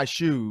at my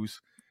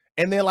shoes.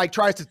 And then like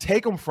tries to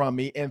take them from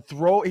me and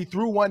he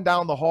threw one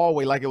down the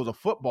hallway like it was a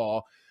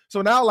football.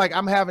 So now like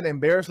I'm having to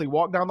embarrassingly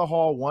walk down the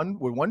hall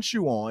with one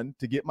shoe on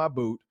to get my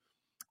boot.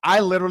 I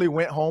literally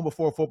went home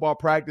before football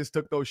practice,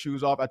 took those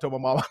shoes off. I told my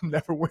mom I'm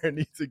never wearing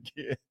these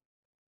again.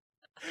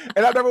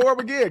 And I never wore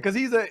them again because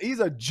he's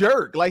a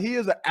jerk. Like he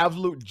is an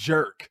absolute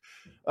jerk.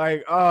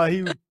 Like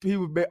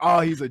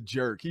he's a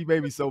jerk. He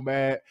made me so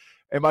mad.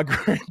 And my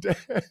granddad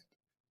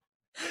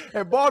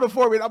and bought them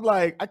for me. And I'm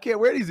like, I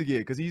can't wear these again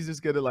because he's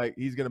just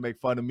gonna make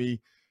fun of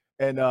me.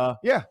 And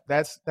yeah,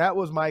 that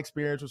was my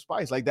experience with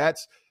Spice. Like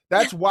that's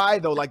why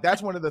though. Like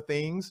that's one of the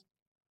things.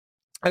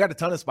 I got a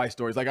ton of Spice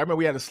stories. Like I remember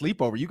we had a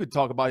sleepover. You could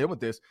talk about him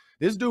with this.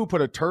 This dude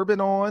put a turban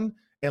on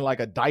and like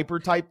a diaper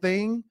type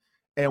thing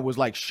and was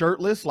like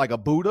shirtless like a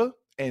Buddha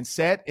and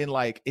sat in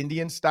like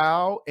Indian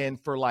style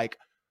and for like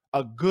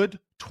a good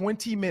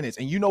 20 minutes.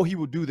 And he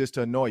would do this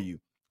to annoy you.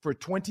 For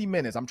 20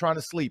 minutes, I'm trying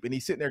to sleep and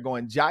he's sitting there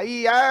going,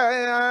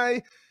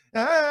 like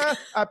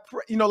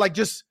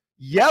just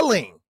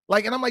yelling.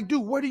 Like, and I'm like,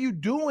 dude, what are you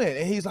doing?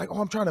 And he's like,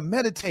 oh, I'm trying to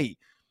meditate.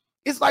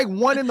 It's like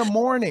 1 a.m.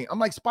 I'm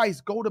like,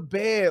 Spice, go to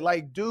bed.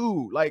 Like,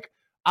 dude, like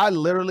I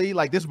literally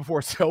like this before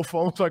a cell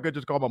phone. So I could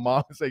just call my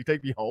mom and say,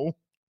 take me home.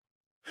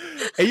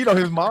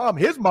 And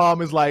his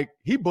mom is like,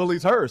 he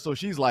bullies her. So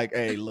she's like,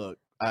 hey, look,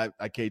 I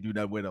can't do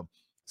nothing with him.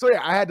 So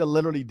yeah, I had to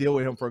literally deal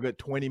with him for a good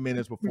 20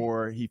 minutes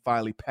before he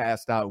finally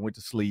passed out and went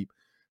to sleep.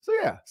 So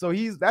yeah, so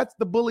that's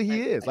the bully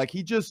he is. Like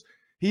he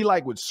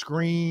like would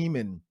scream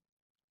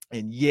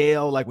and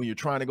yell like when you're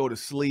trying to go to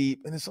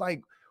sleep. And it's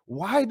like,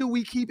 why do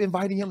we keep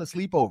inviting him to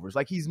sleepovers?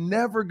 Like he's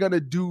never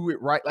gonna do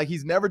it right. Like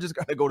he's never just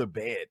gonna go to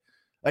bed.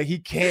 Like he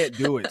can't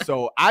do it.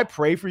 So I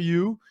pray for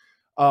you.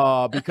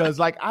 Because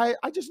like I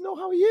just know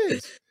how he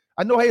is.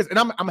 I know how he is, and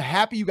I'm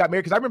happy you got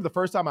married because I remember the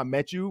first time I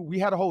met you, we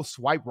had a whole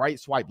swipe right,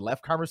 swipe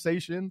left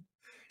conversation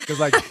because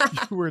like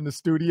you were in the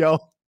studio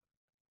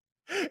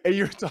and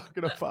you were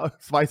talking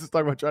about Spice is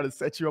talking about trying to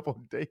set you up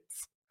on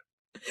dates.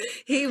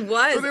 He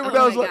was. So oh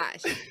my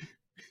gosh.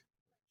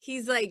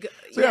 He's like,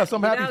 so yeah, so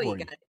I'm happy for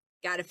you.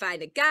 Got to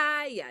find a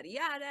guy, yada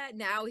yada.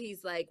 Now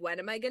he's like, when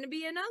am I going to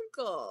be an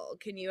uncle?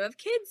 Can you have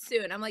kids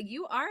soon? I'm like,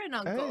 you are an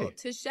uncle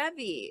to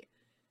Chevy.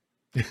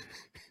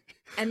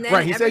 And then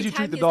right, he says you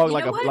treat the dog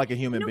like a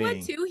human being.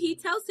 What too? He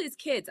tells his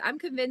kids, I'm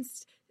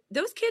convinced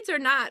those kids are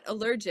not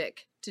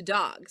allergic to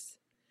dogs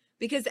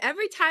because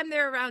every time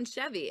they're around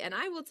Chevy, and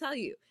I will tell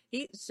you,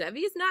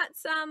 Chevy is not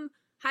some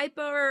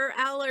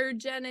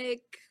hyperallergenic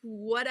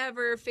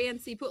whatever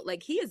fancy pool.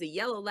 Like he is a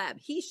yellow lab.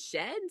 He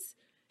sheds.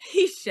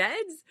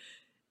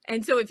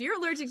 And so if you're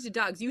allergic to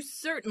dogs, you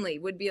certainly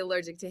would be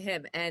allergic to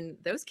him. And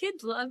those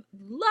kids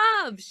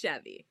love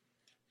Chevy.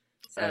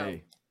 So.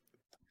 Hey.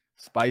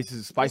 Spice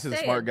is a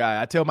smart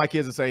guy. I tell my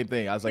kids the same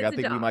thing. I was like, I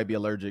think we might be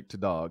allergic to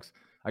dogs.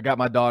 I got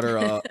my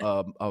daughter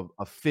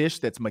a fish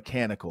that's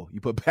mechanical.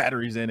 You put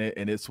batteries in it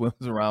and it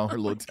swims around her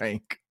little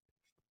tank.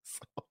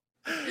 So,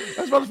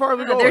 that's about as far as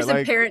we go. There's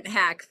a parent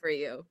hack for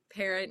you.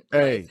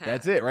 Hey,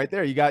 that's it right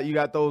there. You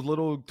got those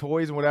little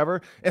toys and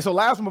whatever. And so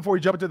last one before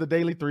we jump into the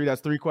daily 3, that's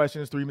 3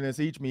 questions, 3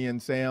 minutes each. Me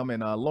and Sam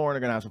and Lauren are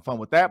gonna have some fun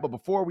with that. But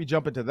before we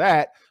jump into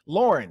that,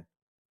 Lauren,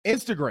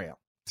 Instagram,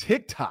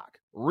 TikTok,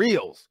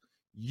 Reels.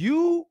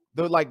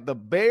 The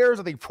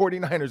Bears, I think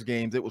 49ers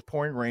games, it was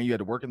pouring rain. You had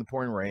to work in the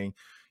pouring rain.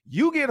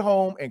 You get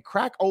home and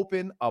crack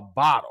open a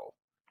bottle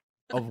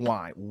of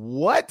wine.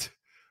 What?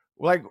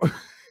 Like,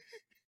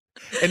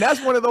 and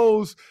that's one of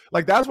those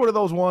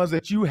ones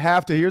that you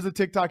have to, here's a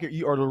TikTok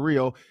or the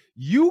reel.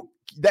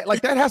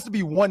 That has to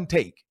be one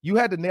take. You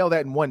had to nail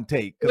that in one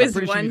take. Because I'm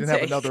pretty sure you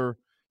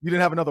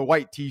didn't have another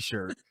white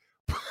t-shirt.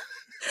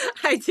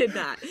 I did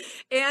not.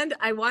 And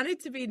I want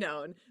it to be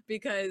known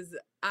because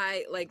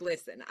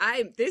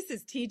this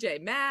is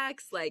TJ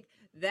Maxx, like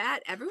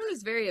that. Everyone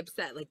was very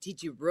upset. Like,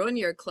 did you ruin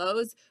your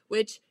clothes?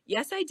 Which,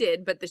 yes, I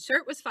did. But the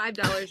shirt was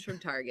 $5 from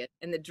Target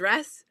and the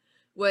dress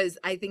was,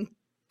 I think,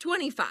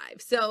 $25.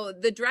 So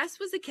the dress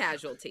was a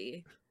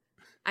casualty.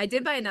 I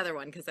did buy another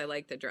one because I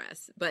like the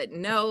dress. But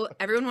no,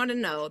 everyone wanted to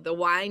know the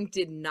wine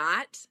did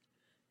not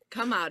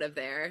come out of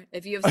there.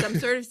 If you have some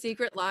sort of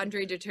secret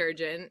laundry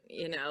detergent,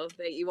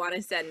 that you want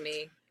to send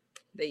me,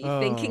 that you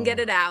think can get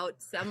it out,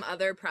 some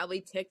other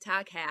probably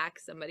TikTok hack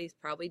somebody's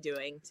probably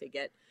doing to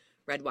get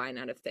red wine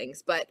out of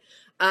things. But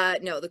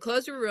no, the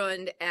clothes were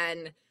ruined,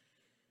 and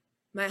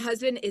my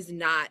husband is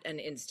not an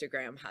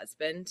Instagram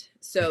husband.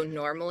 So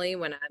normally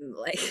when I'm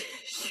like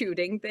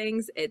shooting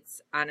things,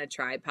 it's on a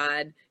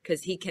tripod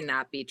because he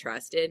cannot be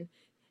trusted.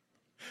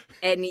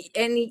 And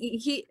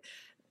he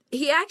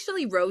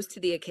actually rose to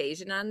the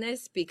occasion on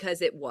this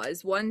because it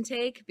was one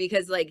take.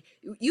 Because like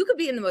you could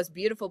be in the most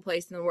beautiful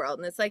place in the world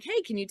and it's like,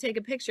 hey, can you take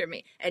a picture of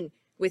me? And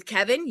with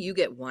Kevin, you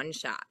get one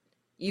shot.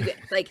 You get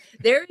like,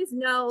 there is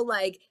no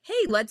like,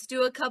 hey, let's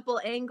do a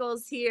couple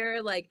angles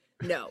here. Like,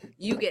 no,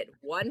 you get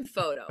one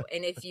photo.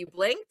 And if you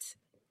blinked,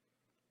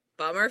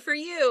 bummer for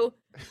you.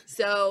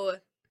 So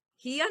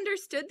he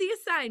understood the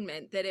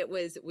assignment that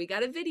we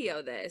got to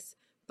video this,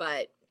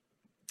 but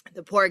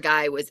the poor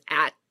guy was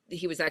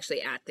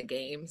actually at the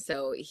game.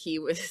 So he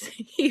was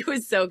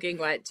soaking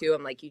wet too.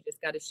 I'm like, you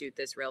just got to shoot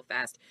this real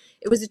fast.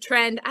 It was a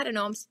trend. I don't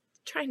know. I'm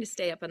trying to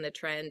stay up on the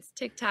trends.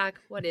 TikTok,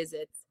 what is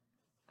it?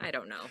 I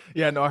don't know.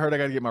 Yeah, no, I heard I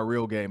got to get my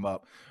real game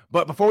up.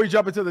 But before we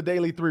jump into the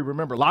Daily 3,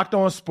 remember, Locked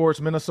On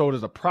Sports Minnesota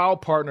is a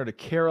proud partner to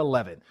Care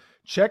 11.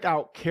 Check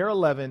out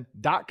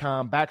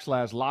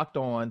care11.com/locked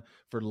on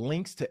for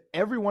links to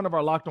every one of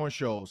our Locked On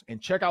shows.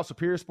 And check out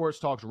Superior Sports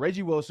Talk's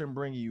Reggie Wilson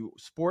bringing you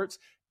sports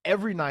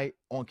every night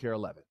on Care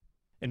 11.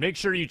 And make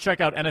sure you check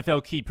out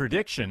NFL Key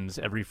Predictions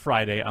every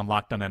Friday on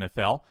Locked On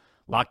NFL.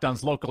 Locked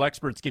On's local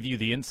experts give you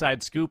the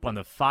inside scoop on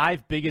the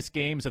 5 biggest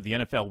games of the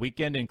NFL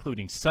weekend,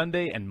 including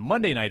Sunday and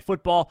Monday Night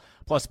Football,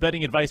 plus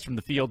betting advice from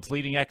the field's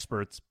leading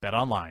experts, Bet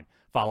Online.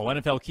 Follow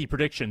NFL Key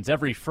Predictions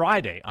every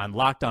Friday on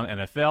Locked On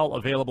NFL,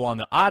 available on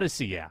the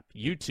Odyssey app,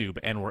 YouTube,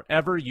 and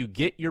wherever you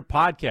get your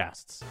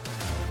podcasts.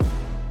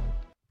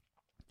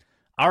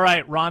 All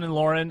right, Ron and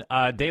Lauren,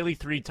 Daily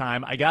 3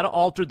 time. I got to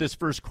alter this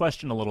first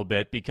question a little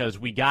bit because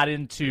we got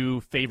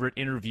into favorite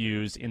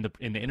interviews in the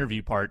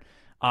interview part.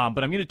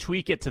 But I'm going to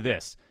tweak it to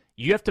this.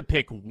 You have to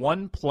pick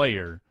one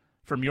player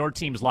from your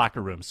team's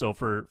locker room. So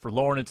for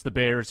Lauren, it's the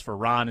Bears. For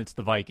Ron, it's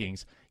the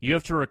Vikings. You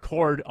have to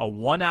record a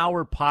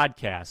 1-hour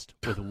podcast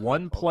with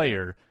one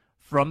player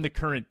from the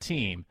current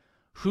team.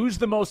 Who's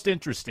the most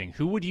interesting?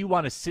 Who would you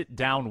want to sit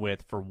down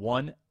with for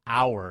 1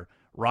 hour?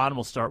 Ron,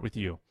 we'll start with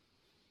you.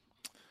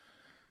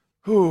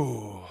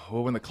 Well,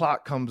 when the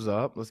clock comes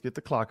up, let's get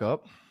the clock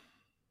up.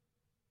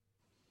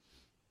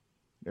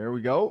 There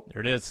we go.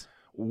 There it is.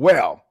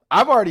 Well,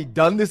 I've already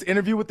done this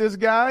interview with this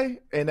guy,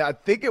 and I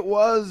think it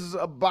was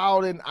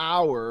about an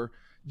hour.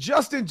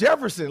 Justin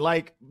Jefferson,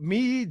 like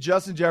me,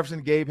 Justin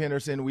Jefferson, Gabe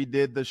Henderson, we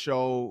did the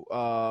show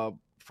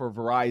for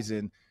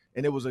Verizon,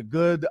 and it was I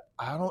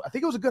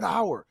think it was a good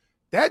hour.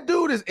 That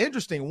dude is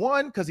interesting.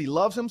 One, because he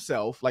loves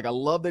himself. Like, I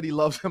love that he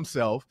loves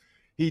himself.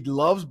 He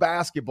loves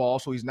basketball,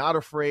 so he's not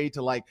afraid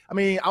to, I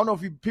don't know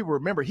if people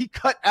remember, he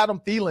cut Adam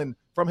Thielen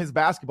from his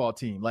basketball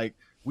team. Like,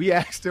 we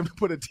asked him to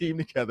put a team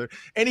together,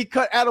 and he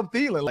cut Adam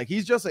Thielen. Like,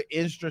 he's just an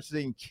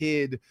interesting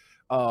kid.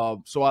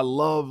 So I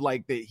love,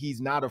 that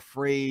he's not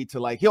afraid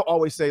to, he'll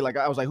always say,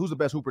 I was like, who's the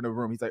best hooper in the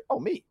room? He's like, oh,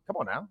 me. Come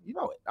on now. You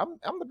know it.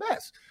 I'm the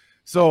best.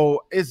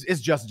 So it's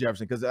Justin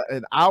Jefferson, because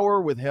an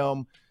hour with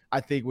him,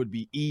 I think, would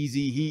be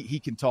easy. He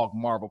can talk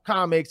Marvel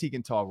Comics. He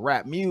can talk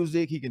rap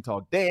music. He can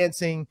talk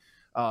dancing.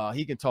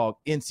 He can talk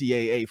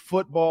NCAA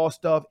football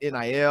stuff,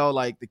 NIL.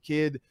 The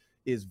kid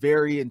is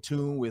very in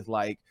tune with,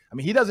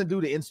 he doesn't do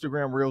the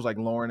Instagram reels like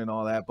Lauren and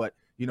all that, but,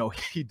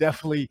 he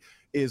definitely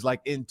is,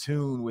 in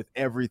tune with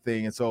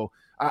everything. And so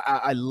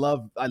I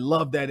love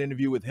that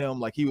interview with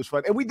him. He was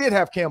fun. And we did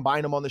have Cam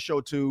Bynum on the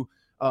show too.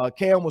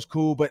 Cam was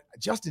cool, but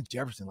Justin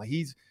Jefferson,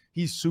 he's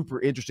super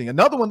interesting.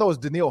 Another one, though, is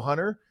Daniil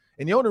Hunter.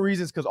 And the only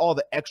reason is because all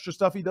the extra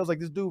stuff he does,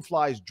 this dude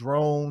flies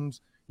drones.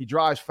 He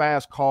drives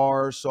fast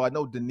cars. So I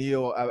know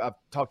Daniil. I've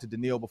talked to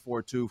Daniil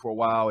before too for a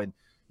while, and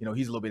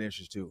he's a little bit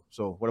interested too.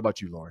 So what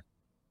about you, Lauren?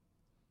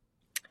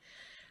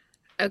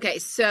 Okay,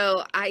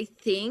 so I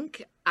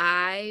think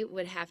I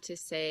would have to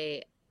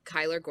say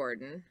Kyler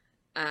Gordon.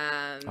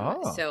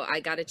 So I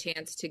got a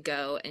chance to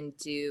go and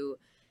do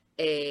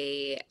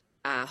a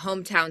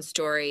hometown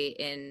story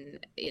in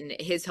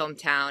his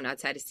hometown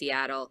outside of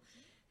Seattle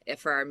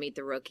for our Meet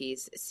the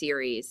Rookies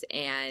series,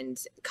 and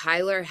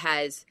Kyler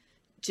has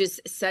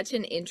just such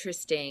an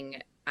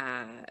interesting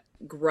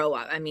grow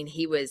up.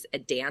 He was a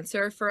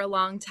dancer for a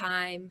long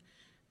time.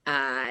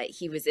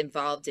 He was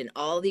involved in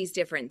all these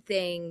different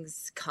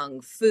things,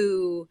 kung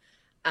fu.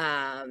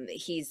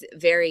 He's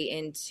very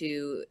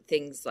into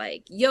things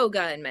like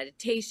yoga and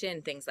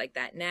meditation, things like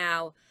that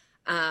now.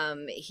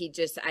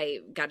 I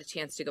got a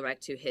chance to go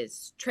back to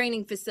his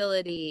training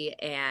facility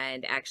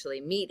and actually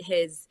meet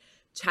his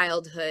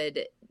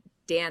childhood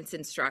dance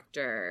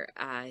instructor,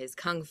 his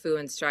kung fu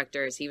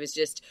instructors. He was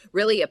just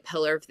really a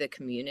pillar of the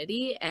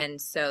community.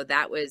 And so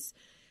that was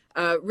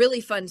a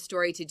really fun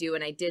story to do.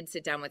 And I did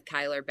sit down with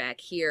Kyler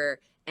back here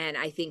And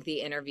I think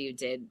the interview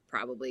did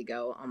probably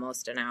go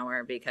almost an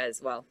hour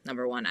because, well,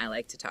 number one, I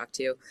like to talk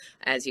to,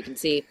 as you can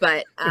see,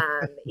 but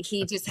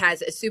he just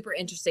has a super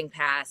interesting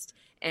past,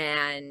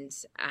 and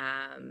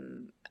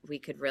we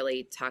could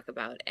really talk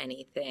about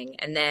anything.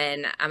 And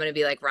then I'm going to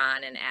be like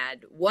Ron and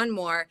add one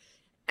more.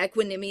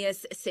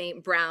 Equanimous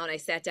St. Brown. I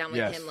sat down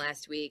with him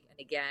last week. And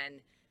again,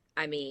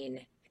 I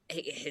mean,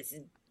 his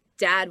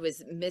dad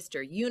was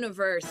Mr.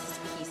 Universe.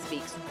 He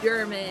speaks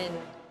German.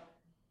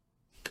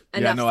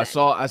 Yeah, no, I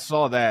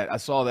saw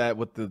that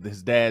with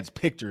his dad's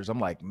pictures. I'm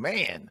like,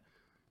 man,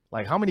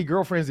 like how many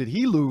girlfriends did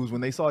he lose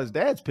when they saw his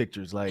dad's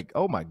pictures? Like,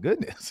 oh my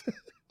goodness.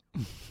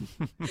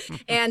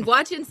 And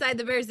watch Inside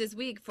the Bears this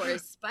week for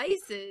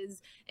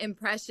Spice's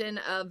impression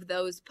of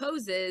those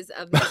poses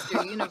of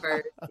Mr.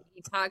 Universe.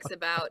 He talks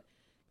about,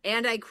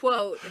 and I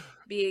quote,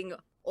 being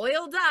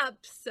oiled up.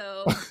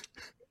 So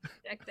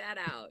check that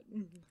out.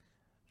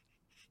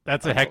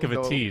 That's a heck of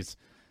a tease.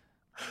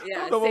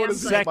 Yeah,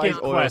 second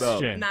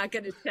question. I'm not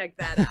going to check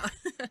that out.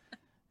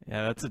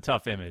 Yeah, that's a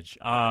tough image.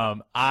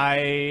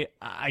 I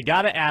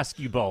got to ask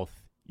you both.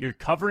 You're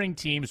covering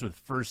teams with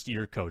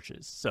first-year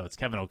coaches. So it's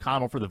Kevin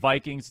O'Connell for the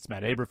Vikings. It's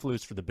Matt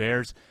Eberflus for the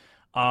Bears.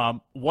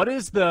 What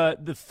is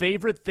the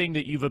favorite thing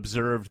that you've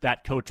observed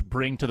that coach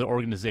bring to the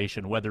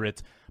organization, whether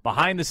it's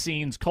behind the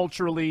scenes,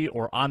 culturally,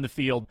 or on the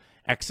field,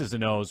 X's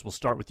and O's? We'll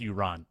start with you,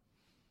 Ron.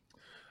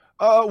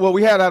 Well,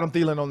 we had Adam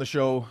Thielen on the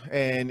show,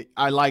 and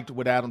I liked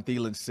what Adam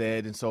Thielen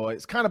said. And so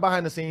it's kind of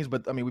behind the scenes,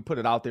 but I mean, we put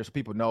it out there so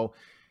people know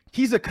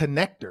he's a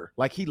connector.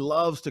 Like, he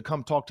loves to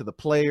come talk to the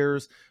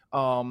players.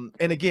 And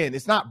again,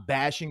 it's not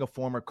bashing a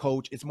former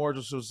coach. It's more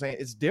just saying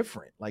it's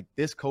different. Like,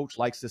 this coach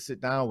likes to sit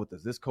down with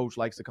us. This coach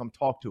likes to come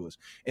talk to us.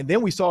 And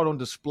then we saw it on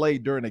display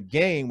during a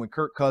game when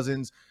Kirk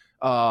Cousins,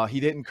 he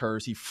didn't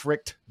curse. He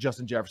fricked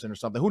Justin Jefferson or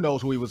something. Who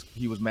knows who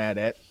he was mad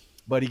at,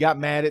 but he got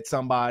mad at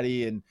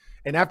somebody. And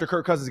after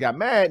Kirk Cousins got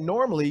mad,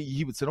 normally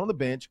he would sit on the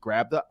bench,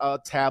 grab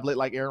the tablet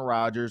like Aaron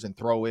Rodgers and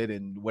throw it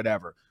and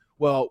whatever.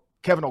 Well,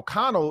 Kevin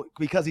O'Connell,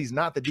 because he's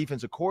not the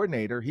defensive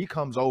coordinator, he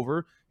comes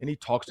over and he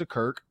talks to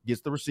Kirk,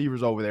 gets the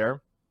receivers over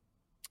there.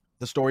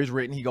 The story's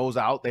written. He goes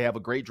out. They have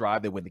a great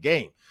drive. They win the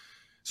game.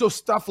 So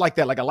stuff like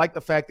that. Like, I like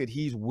the fact that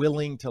he's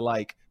willing to,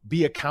 like,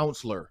 be a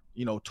counselor,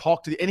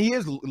 talk to – and he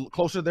is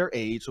closer to their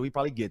age, so he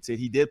probably gets it.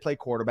 He did play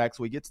quarterback,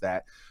 so he gets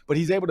that. But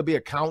he's able to be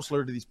a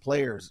counselor to these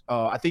players.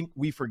 I think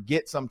we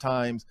forget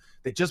sometimes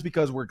that just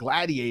because we're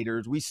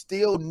gladiators, we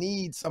still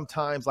need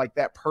sometimes, like,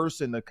 that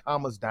person to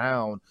calm us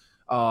down.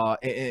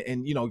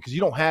 And because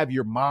you don't have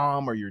your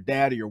mom or your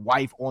dad or your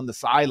wife on the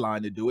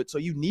sideline to do it, so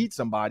you need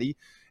somebody.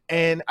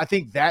 And I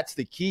think that's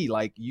the key.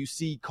 Like, you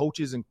see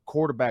coaches and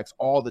quarterbacks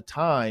all the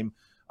time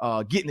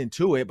getting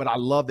into it, but I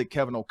love that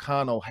Kevin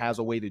O'Connell has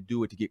a way to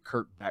do it to get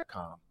Kirk back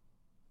calm.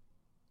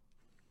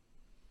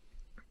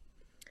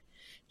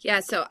 Yeah,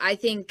 so I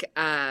think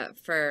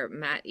for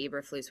Matt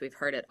Eberflus, we've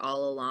heard it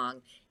all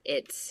along.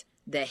 It's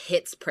the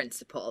hits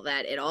principle,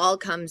 that it all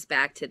comes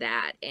back to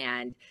that.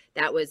 And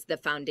that was the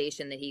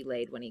foundation that he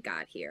laid when he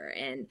got here.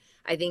 And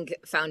I think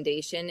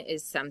foundation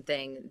is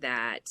something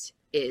that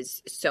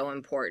is so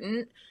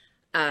important.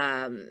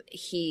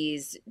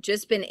 He's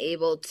just been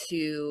able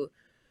to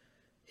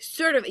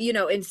sort of,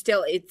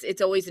 instill,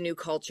 it's always a new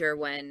culture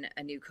when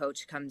a new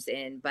coach comes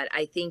in, but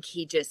I think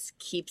he just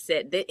keeps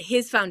it,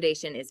 his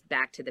foundation is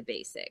back to the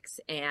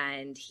basics,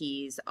 and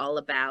he's all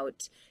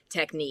about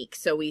technique.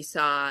 So we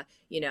saw,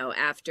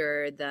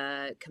 after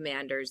the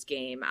Commanders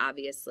game,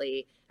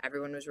 obviously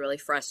everyone was really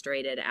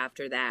frustrated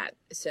after that.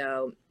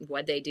 So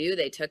what they do,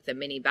 they took the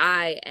mini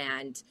bye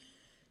and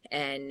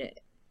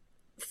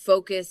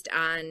focused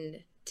on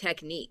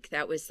technique.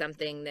 That was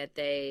something that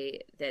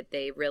they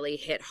really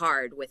hit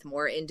hard with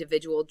more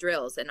individual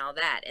drills and all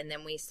that. And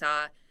then we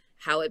saw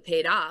how it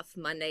paid off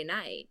Monday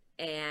night,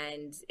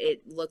 and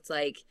it looked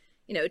like,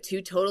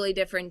 two totally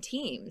different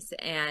teams.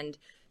 And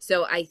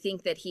so I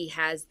think that he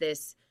has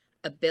this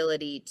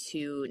ability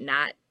to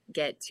not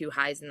get too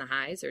highs in the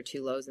highs or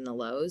too lows in the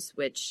lows,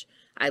 which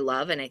I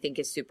love and I think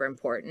is super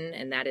important.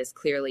 And that is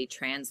clearly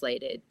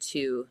translated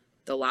to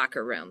the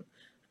locker room,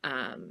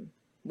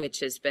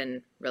 which has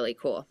been really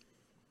cool.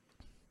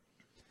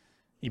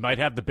 You might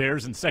have the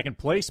Bears in second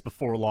place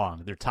before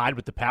long. They're tied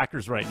with the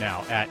Packers right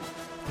now at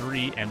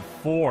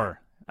 3-4.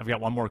 I've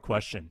got one more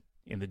question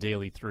in the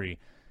Daily 3.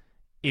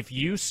 If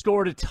you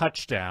scored a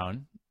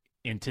touchdown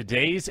in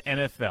today's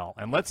NFL,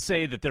 and let's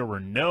say that there were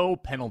no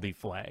penalty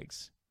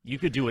flags, you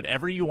could do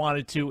whatever you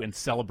wanted to in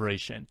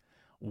celebration.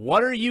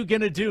 What are you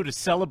going to do to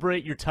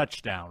celebrate your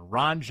touchdown?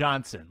 Ron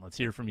Johnson, let's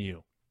hear from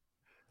you.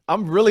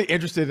 I'm really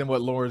interested in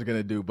what Lauren's going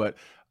to do, but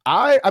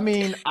I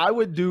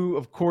would do,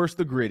 of course,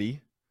 the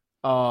gritty.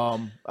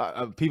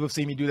 People have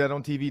seen me do that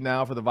on TV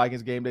now for the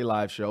Vikings Game Day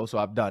live show, so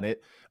I've done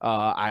it.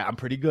 I'm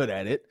pretty good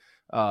at it.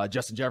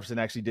 Justin Jefferson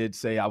actually did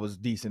say I was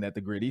decent at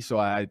the gritty, so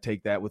I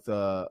take that with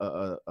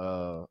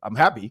I'm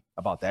happy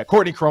about that.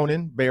 Courtney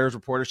Cronin, Bears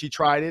reporter, she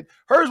tried it.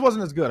 Hers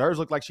wasn't as good. Hers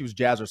looked like she was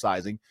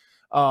jazzercising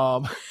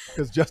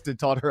because Justin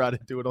taught her how to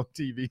do it on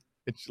TV.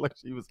 Like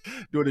she was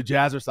doing a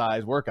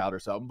jazzercise workout or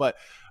something. But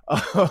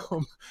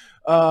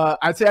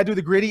I'd say I do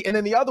the gritty. And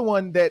then the other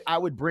one that I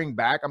would bring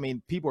back, I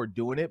mean, people are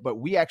doing it, but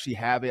we actually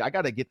have it. I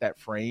got to get that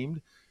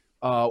framed.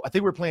 I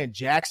think we're playing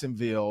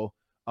Jacksonville.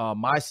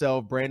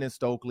 Myself, Brandon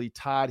Stokely,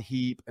 Todd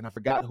Heap, and I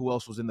forgot who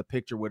else was in the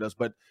picture with us,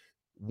 but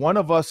one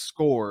of us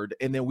scored,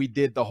 and then we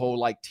did the whole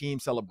like team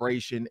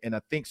celebration, and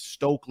I think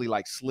Stokely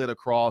like slid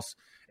across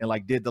and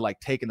like did the like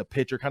taking the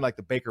picture, kind of like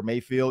the Baker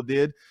Mayfield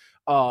did.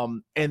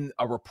 And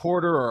a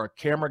reporter or a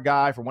camera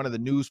guy from one of the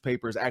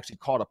newspapers actually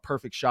caught a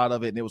perfect shot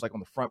of it, and it was like on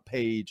the front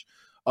page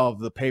of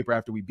the paper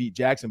after we beat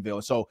Jacksonville.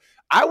 And so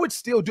I would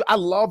still do, I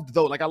loved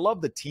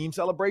the team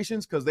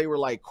celebrations because they were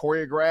like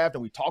choreographed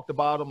and we talked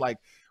about them. Like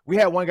we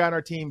had one guy on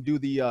our team do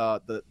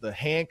the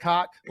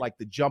Hancock, like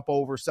the jump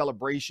over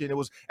celebration. It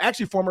was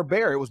actually former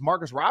Bear. It was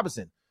Marcus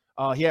Robinson.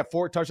 He had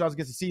 4 touchdowns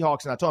against the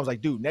Seahawks. And I told him, I was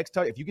like, dude, next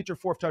time, if you get your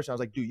 4th touchdown, I was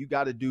like, dude, you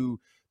got to do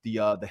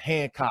the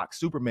Hancock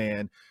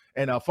Superman.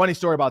 And a funny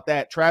story about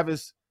that,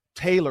 Travis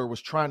Taylor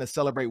was trying to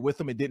celebrate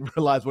with him and didn't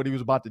realize what he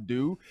was about to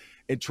do.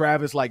 And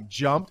Travis like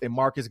jumped and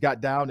Marcus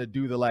got down to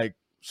do the like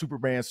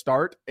Superman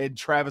start. And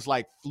Travis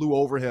like flew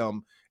over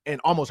him and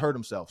almost hurt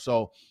himself.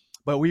 So,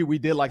 but we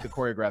did like the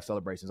choreographed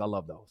celebrations. I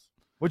love those.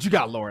 What you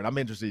got, Lauren? I'm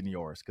interested in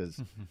yours because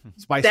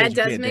Spice that says you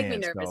does can't make me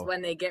dance, nervous so.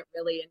 when they get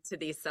really into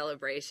these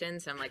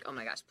celebrations. I'm like, oh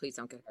my gosh, please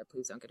don't get hurt.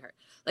 Please don't get hurt.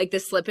 Like the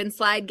slip and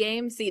slide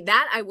game. See,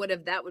 that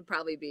would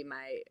probably be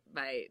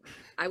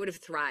I would have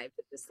thrived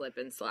at the slip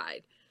and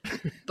slide.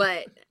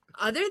 But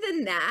other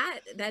than that,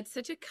 that's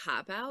such a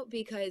cop out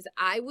because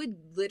I would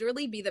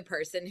literally be the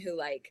person who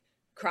like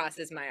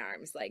crosses my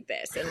arms like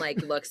this and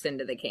like looks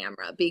into the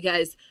camera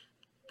because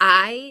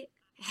I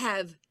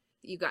have,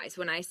 you guys,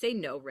 when I say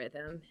no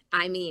rhythm,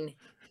 I mean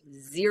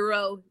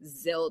 0,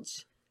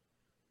 zilch,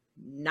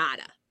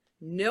 nada.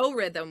 No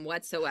rhythm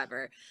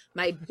whatsoever.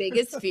 My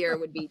biggest fear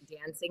would be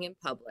dancing in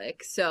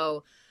public.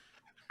 So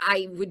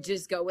I would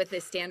just go with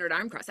a standard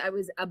arm cross. I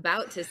was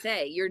about to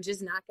say, you're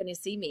just not going to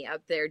see me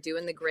up there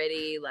doing the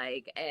gritty.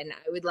 And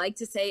I would like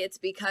to say it's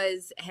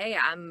because, hey,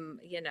 I'm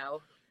in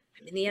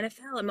the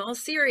NFL. I'm all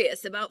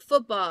serious about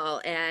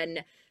football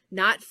and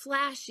not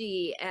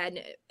flashy.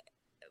 And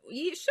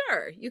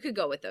sure, you could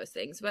go with those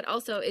things. But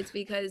also it's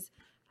because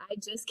I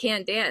just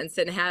can't dance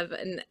and have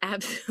an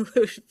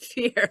absolute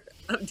fear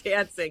of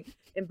dancing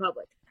in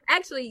public.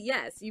 Actually,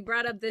 yes, you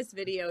brought up this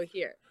video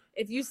here.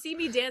 If you see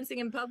me dancing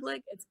in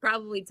public, it's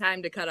probably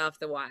time to cut off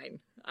the wine.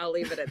 I'll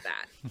leave it at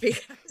that.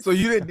 So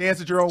you didn't dance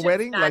at your own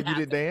wedding? Like you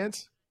didn't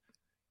dance?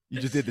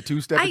 You just did the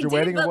 2-step at your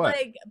wedding or what?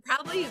 Like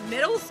probably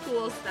middle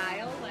school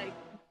style. Like,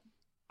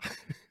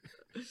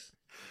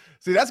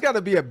 see, that's got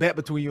to be a bet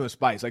between you and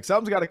Spice. Like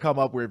something's got to come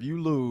up where if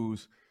you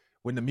lose,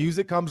 when the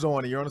music comes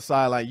on and you're on the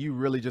sideline, you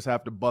really just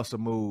have to bust a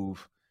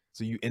move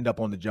so you end up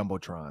on the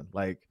Jumbotron.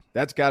 Like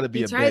that's got to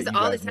be a bet. He tries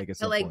all the time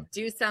to like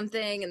do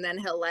something and then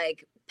he'll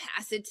like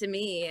pass it to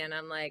me and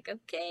I'm like,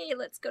 okay,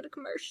 let's go to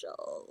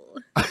commercial.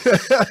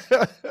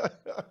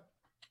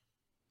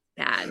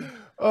 Bad.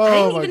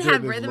 Oh, I didn't even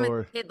have rhythm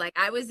Lord. as a kid. Like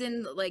I was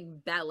in like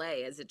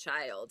ballet as a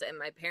child and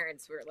my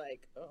parents were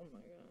like, oh my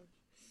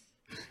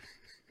God.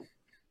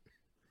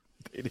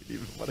 They didn't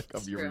even want to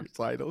come to your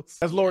recitals.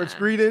 That's Lauren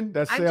Screeden.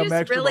 That's Sam I've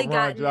just really Ron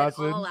gotten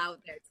Johnson. it all out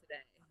there today.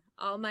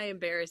 All my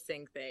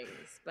embarrassing things,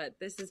 but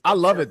this is. I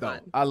love so it though.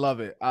 fun. I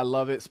love it. I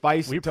love it.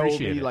 Spice We told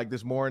appreciate me it. like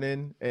this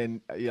morning,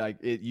 and like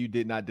you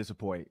did not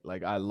disappoint.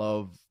 Like I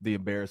love the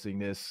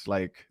embarrassingness.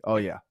 Like oh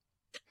yeah,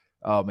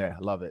 oh man, I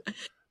love it.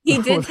 He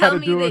did tell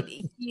me that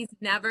he's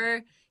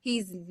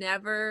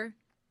never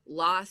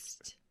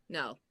lost.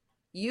 No,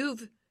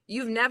 you've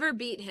never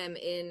beat him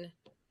in.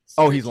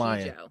 Oh, he's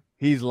lying.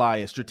 He's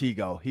lying.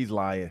 Stratego. He's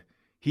lying.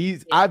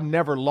 I've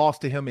never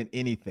lost to him in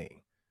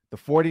anything. The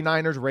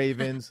 49ers,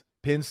 Ravens,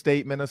 Penn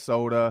State,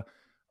 Minnesota,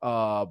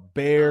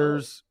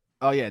 Bears.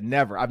 Oh yeah,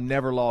 never. I've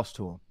never lost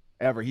to him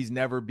ever. He's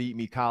never beat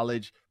me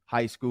college,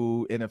 high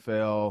school,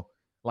 NFL,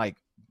 like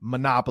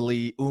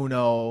Monopoly,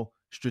 Uno,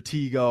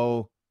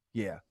 Stratego.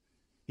 Yeah.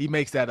 He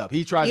makes that up.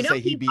 He tries to say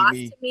he beat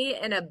me.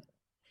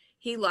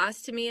 He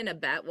lost to me in a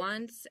bet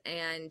once,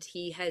 and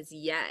he has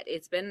yet.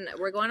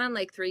 We're going on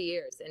like 3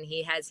 years, and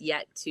he has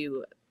yet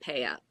to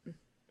pay up.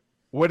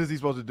 What is he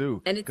supposed to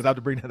do? And because I have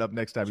to bring that up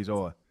next time he's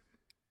on.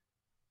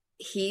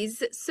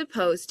 He's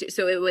supposed to.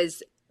 So it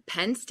was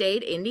Penn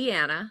State,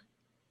 Indiana.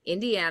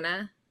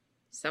 Indiana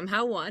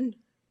somehow won.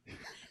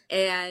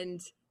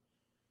 And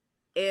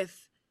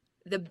if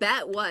the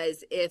bet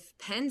was if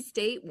Penn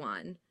State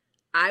won,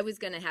 I was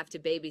going to have to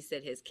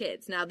babysit his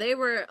kids. Now, they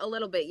were a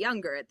little bit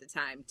younger at the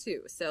time,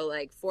 too. So,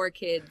 like, 4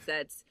 kids,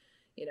 that's,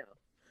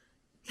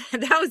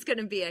 that was going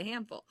to be a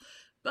handful.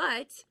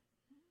 But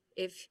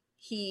if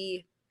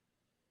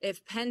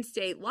Penn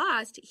State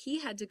lost, he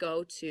had to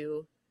go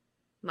to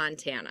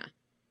Montana.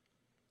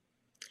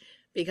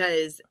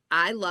 Because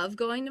I love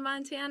going to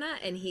Montana,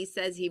 and he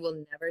says he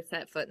will never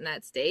set foot in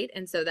that state.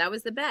 And so that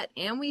was the bet.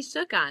 And we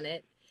shook on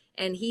it,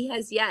 and he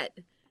has yet.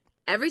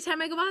 Every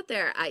time I go out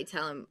there, I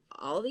tell him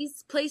all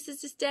these places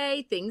to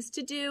stay, things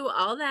to do,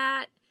 all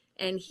that.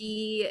 And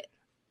he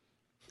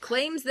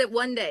claims that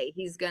one day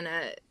he's going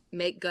to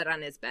make good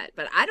on his bet.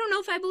 But I don't know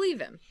if I believe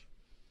him.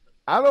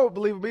 I don't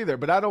believe him either,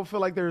 but I don't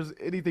feel like there's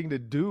anything to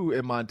do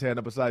in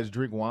Montana besides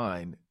drink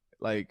wine,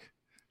 like,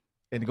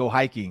 and go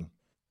hiking.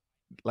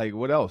 Like,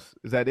 what else?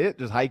 Is that it?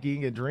 Just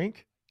hiking and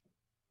drink?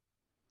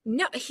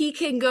 No, he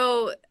can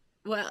go.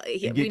 Well, And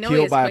we get know killed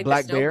he has by a quite the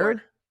black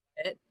bear?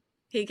 snowboard.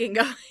 He can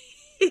go.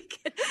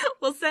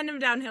 We'll send him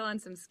downhill on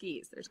some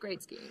skis. There's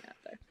great skiing out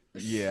there.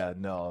 Yeah,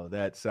 no,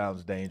 that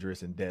sounds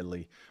dangerous and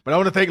deadly. But I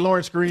want to thank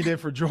Lauren Screeden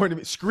for joining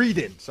me.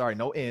 Screeden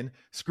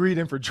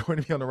for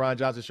joining me on the Ron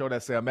Johnson Show.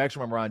 That's Sam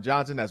Ekstrom. I'm Ron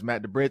Johnson. That's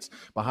Matt DeBritz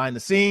behind the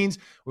scenes.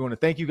 We want to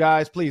thank you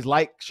guys. Please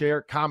like,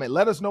 share, comment.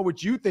 Let us know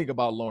what you think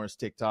about Lauren's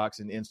TikToks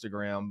and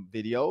Instagram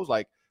videos.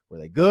 Like, were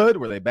they good?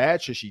 Were they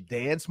bad? Should she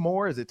dance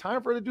more? Is it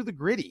time for her to do the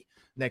gritty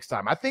next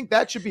time? I think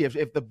that should be,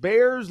 if the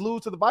Bears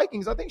lose to the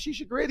Vikings, I think she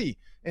should gritty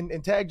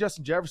and tag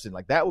Justin Jefferson.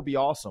 Like, that would be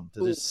awesome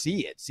to just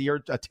see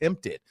her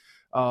attempt it.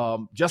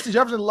 Justin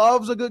Jefferson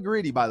loves a good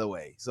gritty, by the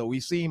way. So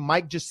we've seen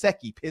Mike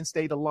Gesicki, Penn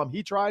State alum.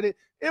 He tried it.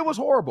 It was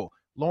horrible.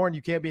 Lauren,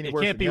 you can't be any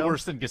worse. It can't be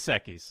worse than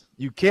Gesicki's.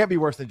 You can't be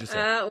worse than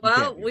Gesicki.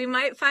 Well, we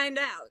might find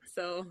out.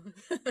 So,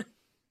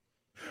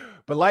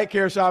 but like,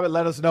 share, shop it.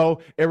 Let us know.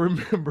 And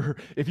remember,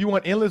 if you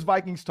want endless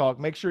Vikings talk,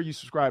 make sure you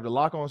subscribe to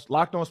Locked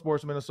On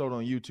Sports Minnesota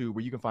on YouTube,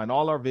 where you can find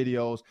all our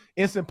videos,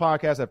 instant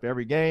podcasts after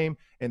every game,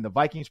 and the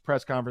Vikings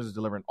press conferences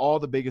delivering all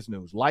the biggest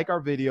news. Like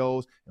our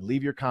videos and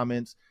leave your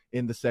comments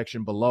in the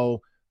section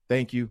below.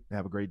 Thank you and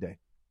have a great day.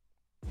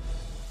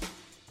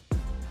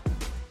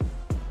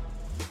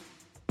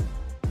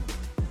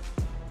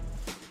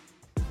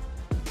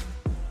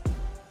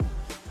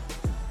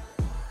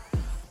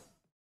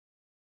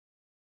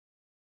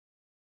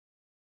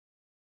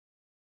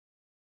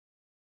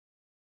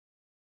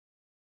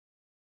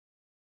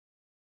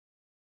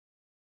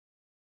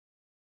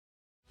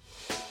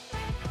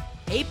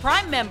 Hey,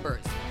 Prime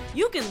members,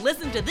 you can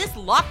listen to this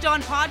Locked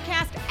On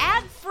podcast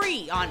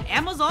ad-free on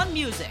Amazon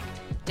Music.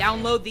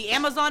 Download the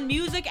Amazon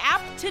Music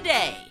app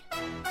today.